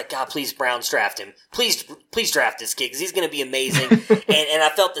summer. I was like, God, please, Browns, draft him. Please draft this kid because he's going to be amazing. and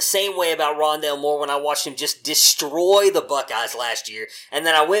I felt the same way about Rondale Moore when I watched him just destroy the Buckeyes last year. And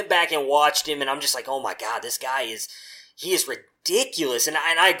then I went back and watched him, and I'm just like, oh my God, this guy is ridiculous. And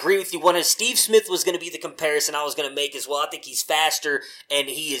I agree with you. When Steve Smith was going to be the comparison I was going to make as well. I think he's faster, and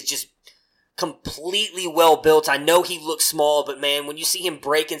he is just completely well built. I know he looks small, but man, when you see him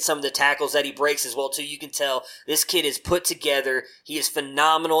breaking some of the tackles that he breaks as well too, you can tell this kid is put together. He is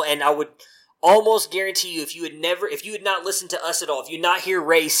phenomenal, and I would almost guarantee you, if you had not listened to us at all, if you not hear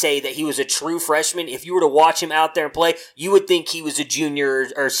Ray say that he was a true freshman, if you were to watch him out there and play, you would think he was a junior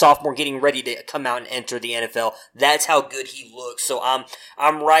or sophomore getting ready to come out and enter the NFL. That's how good he looks. So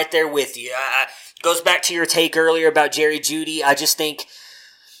I'm right there with you. Goes back to your take earlier about Jerry Jeudy. I just think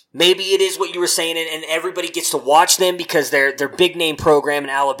maybe it is what you were saying, and everybody gets to watch them because their big name program in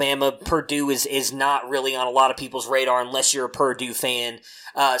Alabama, Purdue, is not really on a lot of people's radar unless you're a Purdue fan.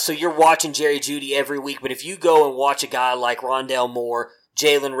 So you're watching Jerry Jeudy every week, but if you go and watch a guy like Rondale Moore,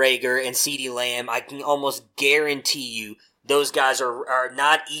 Jalen Reagor, and CeeDee Lamb, I can almost guarantee you those guys are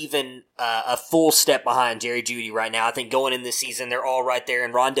not even a full step behind Jerry Jeudy right now. I think going in this season, they're all right there,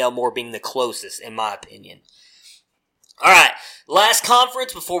 and Rondale Moore being the closest, in my opinion. All right, last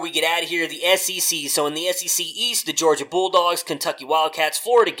conference before we get out of here, the SEC. So in the SEC East, the Georgia Bulldogs, Kentucky Wildcats,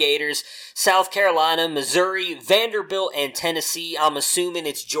 Florida Gators, South Carolina, Missouri, Vanderbilt, and Tennessee. I'm assuming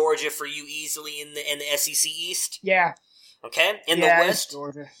it's Georgia for you easily in the SEC East? Yeah. Okay. In the West?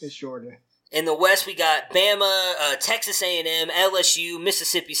 It's Georgia. In the West, we got Bama, Texas A&M, LSU,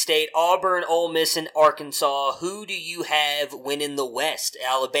 Mississippi State, Auburn, Ole Miss, and Arkansas. Who do you have winning the West?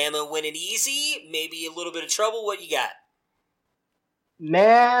 Alabama winning easy? Maybe a little bit of trouble? What you got?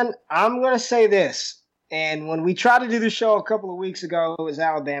 Man, I'm going to say this. And when we tried to do the show a couple of weeks ago, it was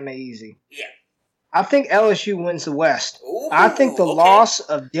Alabama easy. Yeah. I think LSU wins the West. Ooh, I think the loss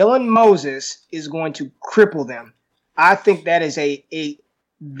of Dylan Moses is going to cripple them. I think that is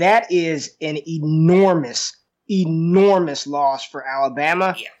an enormous loss for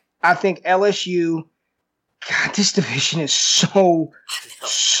Alabama. Yeah. I think LSU, God, this division is so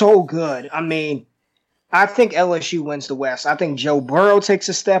good. I mean, I think LSU wins the West. I think Joe Burrow takes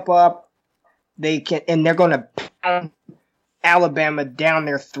a step up. They're going to pound Alabama down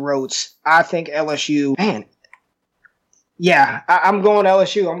their throats. I think LSU, man. Yeah, I'm going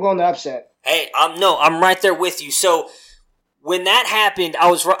LSU. I'm going to upset. Hey, I'm right there with you. So when that happened,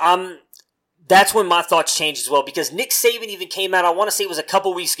 that's when my thoughts changed as well, because Nick Saban even came out, I want to say it was a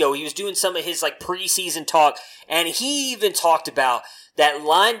couple weeks ago, he was doing some of his preseason talk, and he even talked about that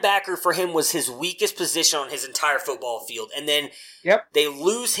linebacker for him was his weakest position on his entire football field. And then they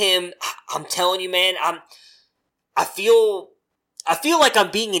lose him. I'm telling you, man, I feel like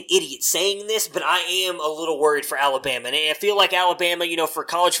I'm being an idiot saying this, but I am a little worried for Alabama. And I feel like Alabama, for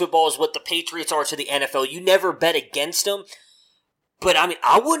college football is what the Patriots are to the NFL. You never bet against them. But, I mean,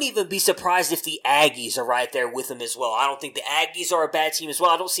 I wouldn't even be surprised if the Aggies are right there with them as well. I don't think the Aggies are a bad team as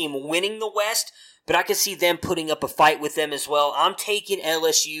well. I don't see them winning the West, but I can see them putting up a fight with them as well. I'm taking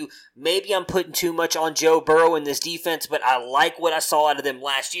LSU. Maybe I'm putting too much on Joe Burrow in this defense, but I like what I saw out of them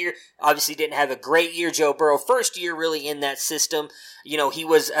last year. Obviously didn't have a great year, Joe Burrow. First year really in that system. He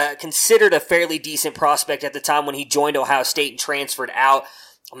was considered a fairly decent prospect at the time when he joined Ohio State and transferred out.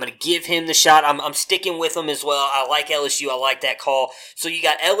 I'm going to give him the shot. I'm sticking with him as well. I like LSU. I like that call. So you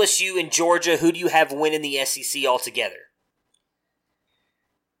got LSU and Georgia. Who do you have winning the SEC altogether?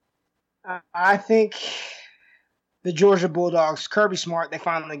 I think the Georgia Bulldogs, Kirby Smart, they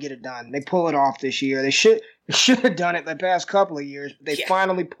finally get it done. They pull it off this year. They should have done it the past couple of years, but they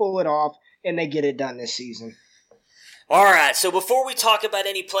finally pull it off, and they get it done this season. All right, so before we talk about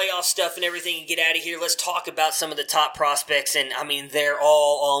any playoff stuff and everything and get out of here, let's talk about some of the top prospects. And, I mean, they're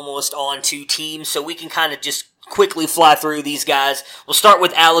all almost on 2 teams, so we can kind of just quickly fly through these guys. We'll start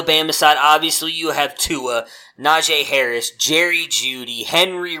with Alabama side. Obviously, you have Tua, Najee Harris, Jerry Jeudy,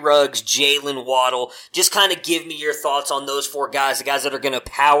 Henry Ruggs, Jalen Waddle. Just kind of give me your thoughts on those 4 guys, the guys that are going to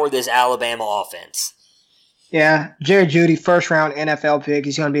power this Alabama offense. Yeah, Jerry Jeudy, first-round NFL pick.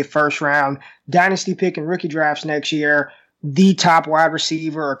 He's going to be a first-round dynasty pick in rookie drafts next year. The top wide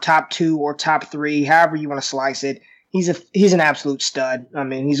receiver, or top 2, or top 3, however you want to slice it. He's an absolute stud. I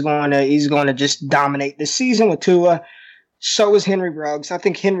mean, he's going to just dominate this season with Tua. So is Henry Ruggs. I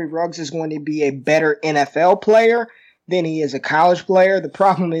think Henry Ruggs is going to be a better NFL player than he is a college player. The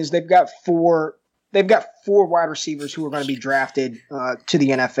problem is they've got four wide receivers who are going to be drafted to the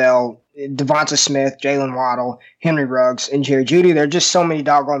NFL. Devonta Smith, Jalen Waddle, Henry Ruggs, and Jerry Jeudy. There are just so many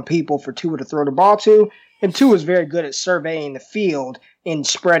doggone people for Tua to throw the ball to. And Tua is very good at surveying the field and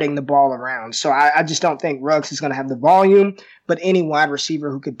spreading the ball around. So I just don't think Ruggs is going to have the volume. But any wide receiver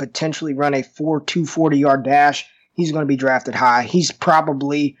who could potentially run a 4.2 40-yard dash, he's going to be drafted high. He's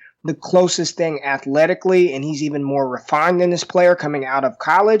probably the closest thing athletically, and he's even more refined than this player coming out of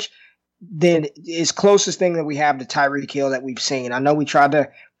college. Then is closest thing that we have to Tyreek Hill that we've seen. I know we tried to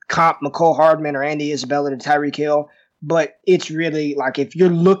comp McCole Hardman or Andy Isabella to Tyreek Hill, but it's really like if you're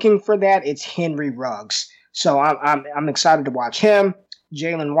looking for that, it's Henry Ruggs. So I'm excited to watch him.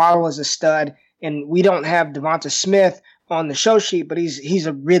 Jalen Waddle is a stud, and we don't have Devonta Smith on the show sheet, but he's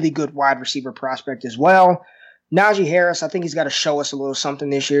a really good wide receiver prospect as well. Najee Harris, I think he's got to show us a little something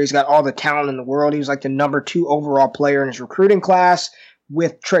this year. He's got all the talent in the world. He was like the number 2 overall player in his recruiting class,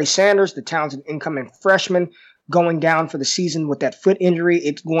 with Trey Sanders, the talented incoming freshman, going down for the season with that foot injury.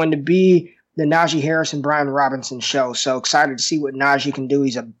 It's going to be the Najee Harris and Brian Robinson show. So excited to see what Najee can do.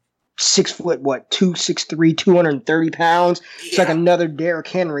 He's a 6'3", 230 pounds. It's like another Derrick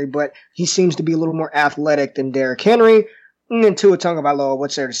Henry, but he seems to be a little more athletic than Derrick Henry. And then Tua Tagovailoa,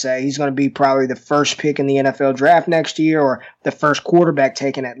 what's there to say? He's going to be probably the first pick in the NFL draft next year, or the first quarterback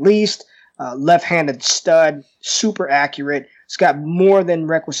taken at least. Left-handed stud, super accurate. He's got more than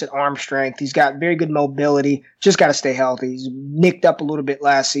requisite arm strength. He's got very good mobility. Just got to stay healthy. He's nicked up a little bit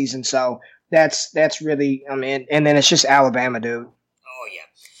last season, so that's really, I mean, and then it's just Alabama, dude. Oh, yeah.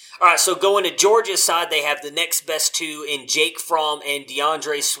 All right, so going to Georgia's side, they have the next best 2 in Jake Fromm and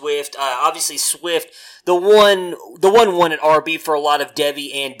DeAndre Swift. Obviously, Swift, the one at RB for a lot of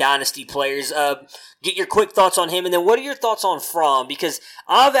Devy and Dynasty players. Get your quick thoughts on him, and then what are your thoughts on Fromm? Because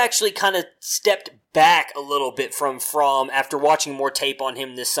I've actually kind of stepped back a little bit from Fromm after watching more tape on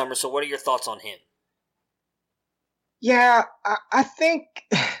him this summer. So what are your thoughts on him? Yeah, I think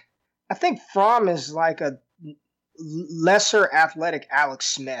Fromm is like a lesser athletic Alex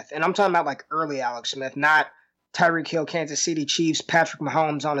Smith. And I'm talking about like early Alex Smith, not Tyreek Hill, Kansas City Chiefs, Patrick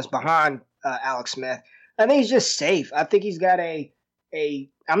Mahomes on his behind Alex Smith. I think he's just safe. I think he's got a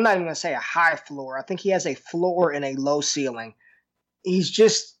I'm not even going to say a high floor. I think he has a floor and a low ceiling. He's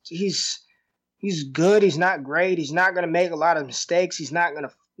good. He's not great. He's not going to make a lot of mistakes. He's not going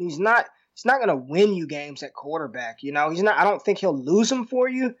to win you games at quarterback. You know, I don't think he'll lose them for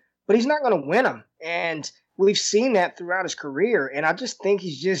you, but he's not going to win them. And we've seen that throughout his career. And I just think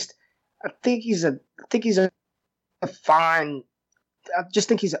he's a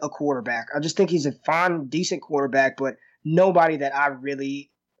quarterback. I just think he's a fine, decent quarterback, but nobody that I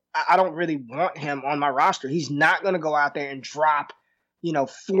don't really want him on my roster. He's not going to go out there and drop,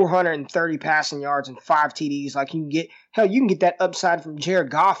 430 passing yards and 5 TDs. Like you can get that upside from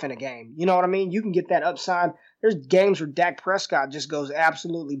Jared Goff in a game. You know what I mean? You can get that upside. There's games where Dak Prescott just goes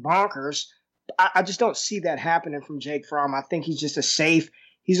absolutely bonkers. I just don't see that happening from Jake Fromm. I think he's just a safe.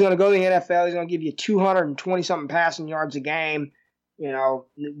 He's going to go to the NFL. He's going to give you 220-something passing yards a game.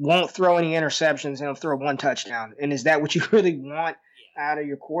 Won't throw any interceptions, and he'll throw 1 touchdown. And is that what you really want out of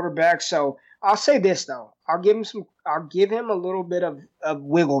your quarterback? So I'll say this though. I'll give him a little bit of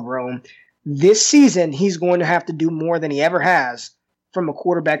wiggle room. This season, he's going to have to do more than he ever has from a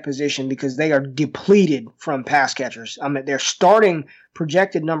quarterback position because they are depleted from pass catchers. I mean, their starting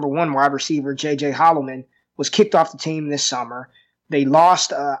projected number 1 wide receiver, J.J. Holloman, was kicked off the team this summer. They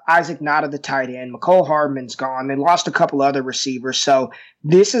lost Isaac Nada, the tight end. McCole Hardman's gone. They lost a couple other receivers. So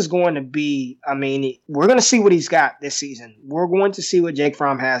this is going to be, I mean, we're going to see what he's got this season. We're going to see what Jake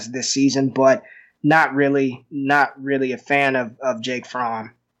Fromm has this season, but not really a fan of Jake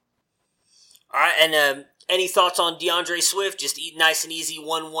Fromm. All right, and any thoughts on DeAndre Swift? Just nice and easy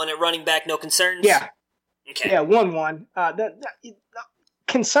 1-1 at running back, no concerns? Yeah. Okay. Yeah, 1-1. The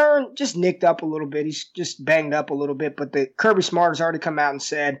concern just nicked up a little bit. He's just banged up a little bit, but the Kirby Smart has already come out and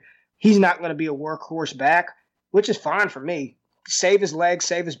said he's not going to be a workhorse back, which is fine for me. Save his legs,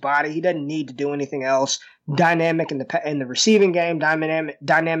 save his body. He doesn't need to do anything else. Dynamic in the receiving game,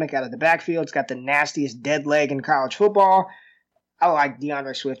 dynamic out of the backfield. He's got the nastiest dead leg in college football. I like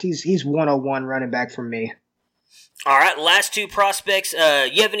DeAndre Swift. He's 101 running back for me. All right, last two prospects.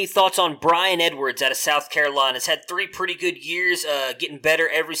 You have any thoughts on Bryan Edwards out of South Carolina? Has had 3 pretty good years, getting better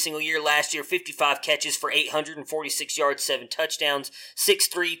every single year. Last year, 55 catches for 846 yards, 7 touchdowns,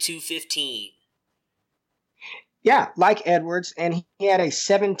 6'3", 215. Yeah, like Edwards, and he had a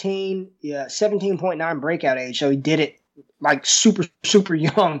 17.9 breakout age, so he did it like super, super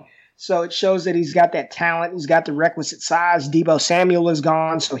young. So it shows that he's got that talent. He's got the requisite size. Deebo Samuel is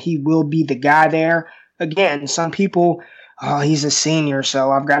gone, so he will be the guy there. Again, some people, he's a senior,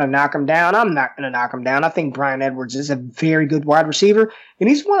 so I've got to knock him down. I'm not going to knock him down. I think Bryan Edwards is a very good wide receiver, and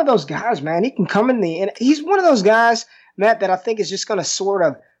he's one of those guys, man. He can come in he's one of those guys, Matt, that I think is just going to sort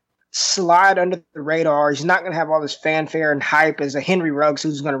of slide under the radar. He's not going to have all this fanfare and hype as a Henry Ruggs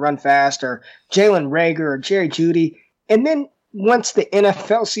who's going to run fast, or Jalen Reagor or Jerry Jeudy. And then once the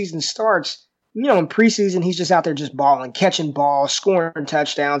NFL season starts, in preseason, he's just out there just balling, catching balls, scoring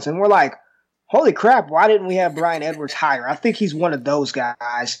touchdowns, and we're like, holy crap, why didn't we have Bryan Edwards higher? I think he's one of those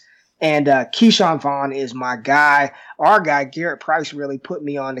guys. And Keyshawn Vaughn is my guy. Our guy, Garrett Price, really put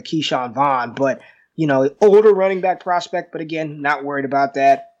me on to Keyshawn Vaughn. But, older running back prospect, but again, not worried about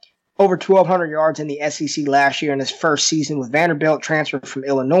that. Over 1,200 yards in the SEC last year in his first season with Vanderbilt, transferred from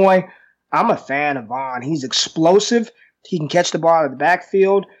Illinois. I'm a fan of Vaughn. He's explosive. He can catch the ball out of the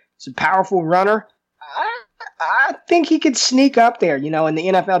backfield. He's a powerful runner. I think he could sneak up there, in the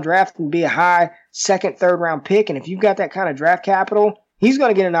NFL draft and be a high second, third round pick. And if you've got that kind of draft capital, he's going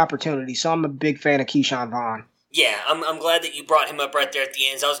to get an opportunity. So I'm a big fan of Keyshawn Vaughn. Yeah, I'm glad that you brought him up right there at the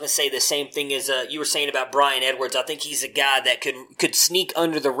end. I was going to say the same thing as you were saying about Bryan Edwards. I think he's a guy that could sneak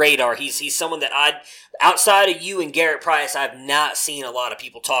under the radar. He's someone that outside of you and Garrett Price, I've not seen a lot of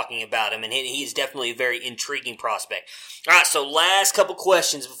people talking about him, and he's definitely a very intriguing prospect. All right, so last couple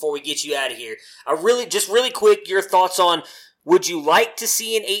questions before we get you out of here. Really quick, your thoughts on, would you like to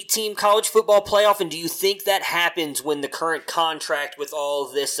see an 8-team college football playoff, and do you think that happens when the current contract with all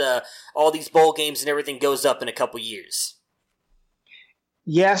of this, all these bowl games and everything goes up in a couple years?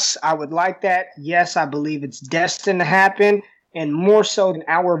 Yes, I would like that. Yes, I believe it's destined to happen, and more so than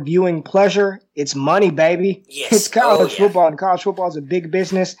our viewing pleasure, it's money, baby. Yes. It's college football, and college football is a big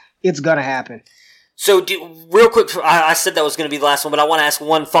business. It's going to happen. So, real quick, I said that was going to be the last one, but I want to ask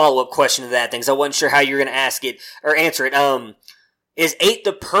one follow-up question to that thing, because I wasn't sure how you were going to ask it or answer it. Is 8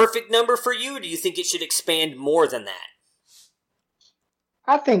 the perfect number for you, or do you think it should expand more than that?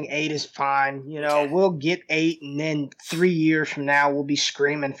 I think 8 is fine. Okay. We'll get 8, and then 3 years from now, we'll be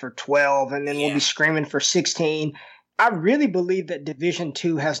screaming for 12, and then we'll be screaming for 16. I really believe that Division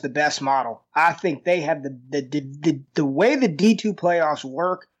II has the best model. I think they have the way the D2 playoffs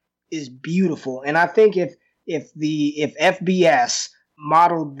work is beautiful. And I think if FBS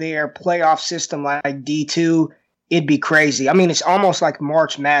modeled their playoff system like D2, it'd be crazy. I mean, it's almost like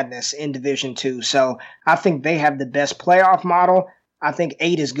March Madness in Division II. So I think they have the best playoff model. I think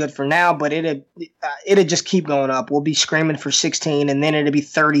 8 is good for now, but it'll just keep going up. We'll be screaming for 16, and then it'll be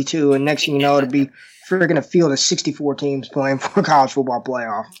 32, and next thing you know, it'll be freaking a field of 64 teams playing for a college football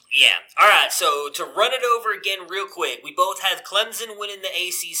playoff. Yeah. All right, so to run it over again real quick, we both have Clemson winning the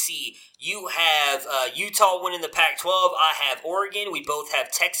ACC. You have Utah winning the Pac-12. I have Oregon. We both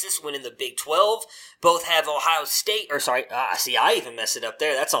have Texas winning the Big 12. Both have Ohio State, I even messed it up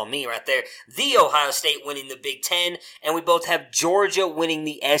there. That's on me right there. The Ohio State winning the Big 10, and we both have Georgia winning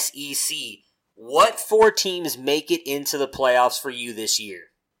the SEC. What 4 teams make it into the playoffs for you this year?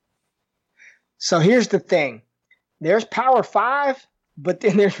 So here's the thing. There's Power 5, but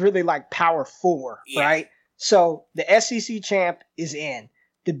then there's really like Power 4, right? So the SEC champ is in.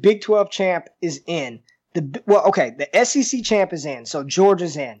 The Big 12 champ is in. The SEC champ is in, so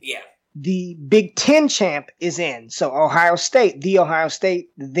Georgia's in. Yeah. The Big 10 champ is in, so Ohio State,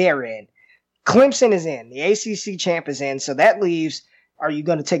 they're in. Clemson is in. The ACC champ is in, so that leaves, are you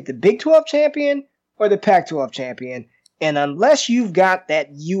going to take the Big 12 champion or the Pac-12 champion? And unless you've got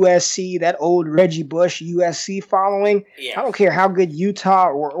that USC, that old Reggie Bush USC following, I don't care how good Utah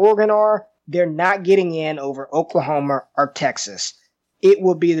or Oregon are, they're not getting in over Oklahoma or Texas. It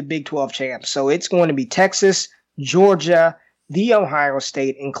will be the Big 12 champs. So it's going to be Texas, Georgia, the Ohio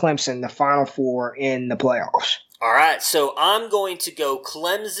State, and Clemson, the Final Four in the playoffs. All right, so I'm going to go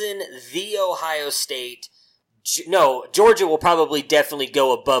Clemson, the Ohio State. No, Georgia will probably definitely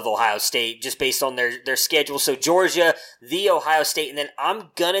go above Ohio State just based on their schedule. So Georgia, the Ohio State, and then I'm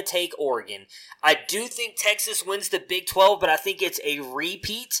going to take Oregon. I do think Texas wins the Big 12, but I think it's a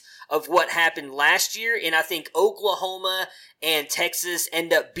repeat of what happened last year, and I think Oklahoma and Texas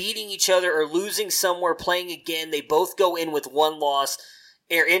end up beating each other or losing somewhere, playing again. They both go in with one loss.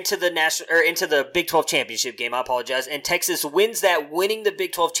 Into the Big 12 championship game, I apologize. And Texas wins that, winning the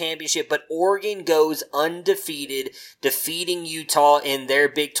Big 12 championship, but Oregon goes undefeated, defeating Utah in their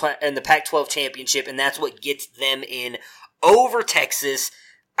in the Pac-12 championship, and that's what gets them in over Texas.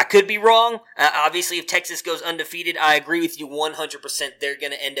 I could be wrong. Obviously, if Texas goes undefeated, I agree with you 100%. They're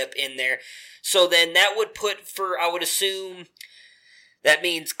going to end up in there. So then that would put I would assume, that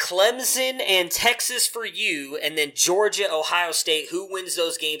means Clemson and Texas for you, and then Georgia, Ohio State. Who wins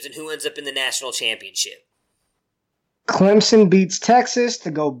those games and who ends up in the national championship? Clemson beats Texas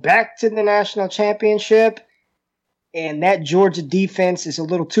to go back to the national championship, and that Georgia defense is a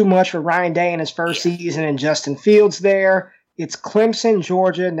little too much for Ryan Day in his first season and Justin Fields there. It's Clemson,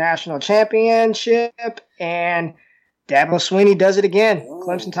 Georgia, national championship, and Dabo Swinney does it again. Ooh,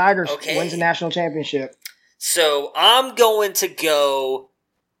 Clemson Tigers wins the national championship. So I'm going to go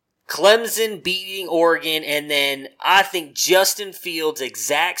Clemson beating Oregon, and then I think Justin Fields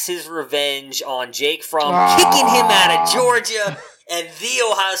exacts his revenge on Jake Fromm, kicking him out of Georgia, and the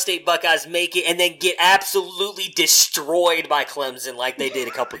Ohio State Buckeyes make it and then get absolutely destroyed by Clemson like they did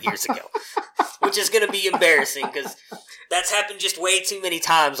a couple years ago, which is going to be embarrassing because that's happened just way too many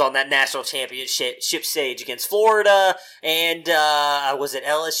times on that national championship stage against Florida, and was it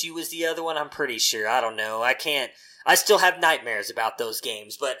LSU was the other one? I'm pretty sure. I don't know. I still have nightmares about those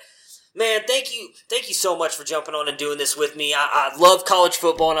games, but man, thank you so much for jumping on and doing this with me. I love college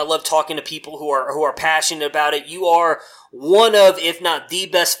football, and I love talking to people who are passionate about it. You are one of, if not the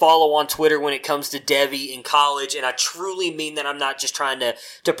best follow on Twitter when it comes to Devy in college, and I truly mean that. I'm not just trying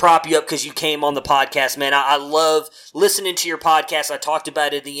to prop you up because you came on the podcast, man. I love listening to your podcast. I talked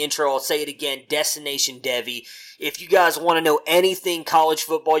about it in the intro. I'll say it again, Destination Devy. If you guys want to know anything college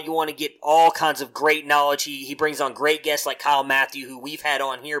football, you want to get all kinds of great knowledge. He brings on great guests like Kyle Matthew, who we've had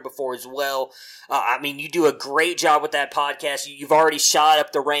on here before as well. You do a great job with that podcast. You've already shot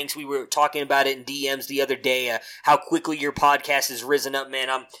up the ranks. We were talking about it in DMs the other day, how quickly your podcast has risen up, man.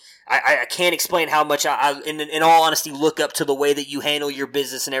 I can't explain how much in all honesty, look up to the way that you handle your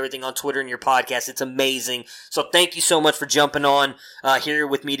business and everything on Twitter and your podcast. It's amazing. So thank you so much for jumping on here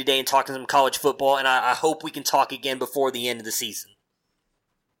with me today and talking some college football, and I hope we can talk again before the end of the season.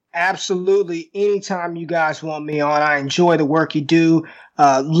 Absolutely. Anytime you guys want me on, I enjoy the work you do.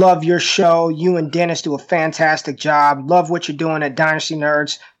 Love your show. You and Dennis do a fantastic job. Love what you're doing at Dynasty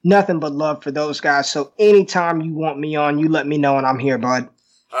Nerds. Nothing but love for those guys. So anytime you want me on, you let me know and I'm here, bud.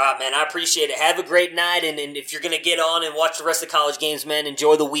 All right, man, I appreciate it. Have a great night, and if you're going to get on and watch the rest of the college games, man,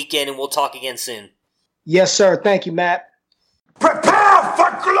 enjoy the weekend, and we'll talk again soon. Yes, sir. Thank you, Matt. Prepare for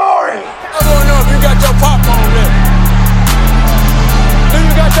glory! I don't know if you got your pop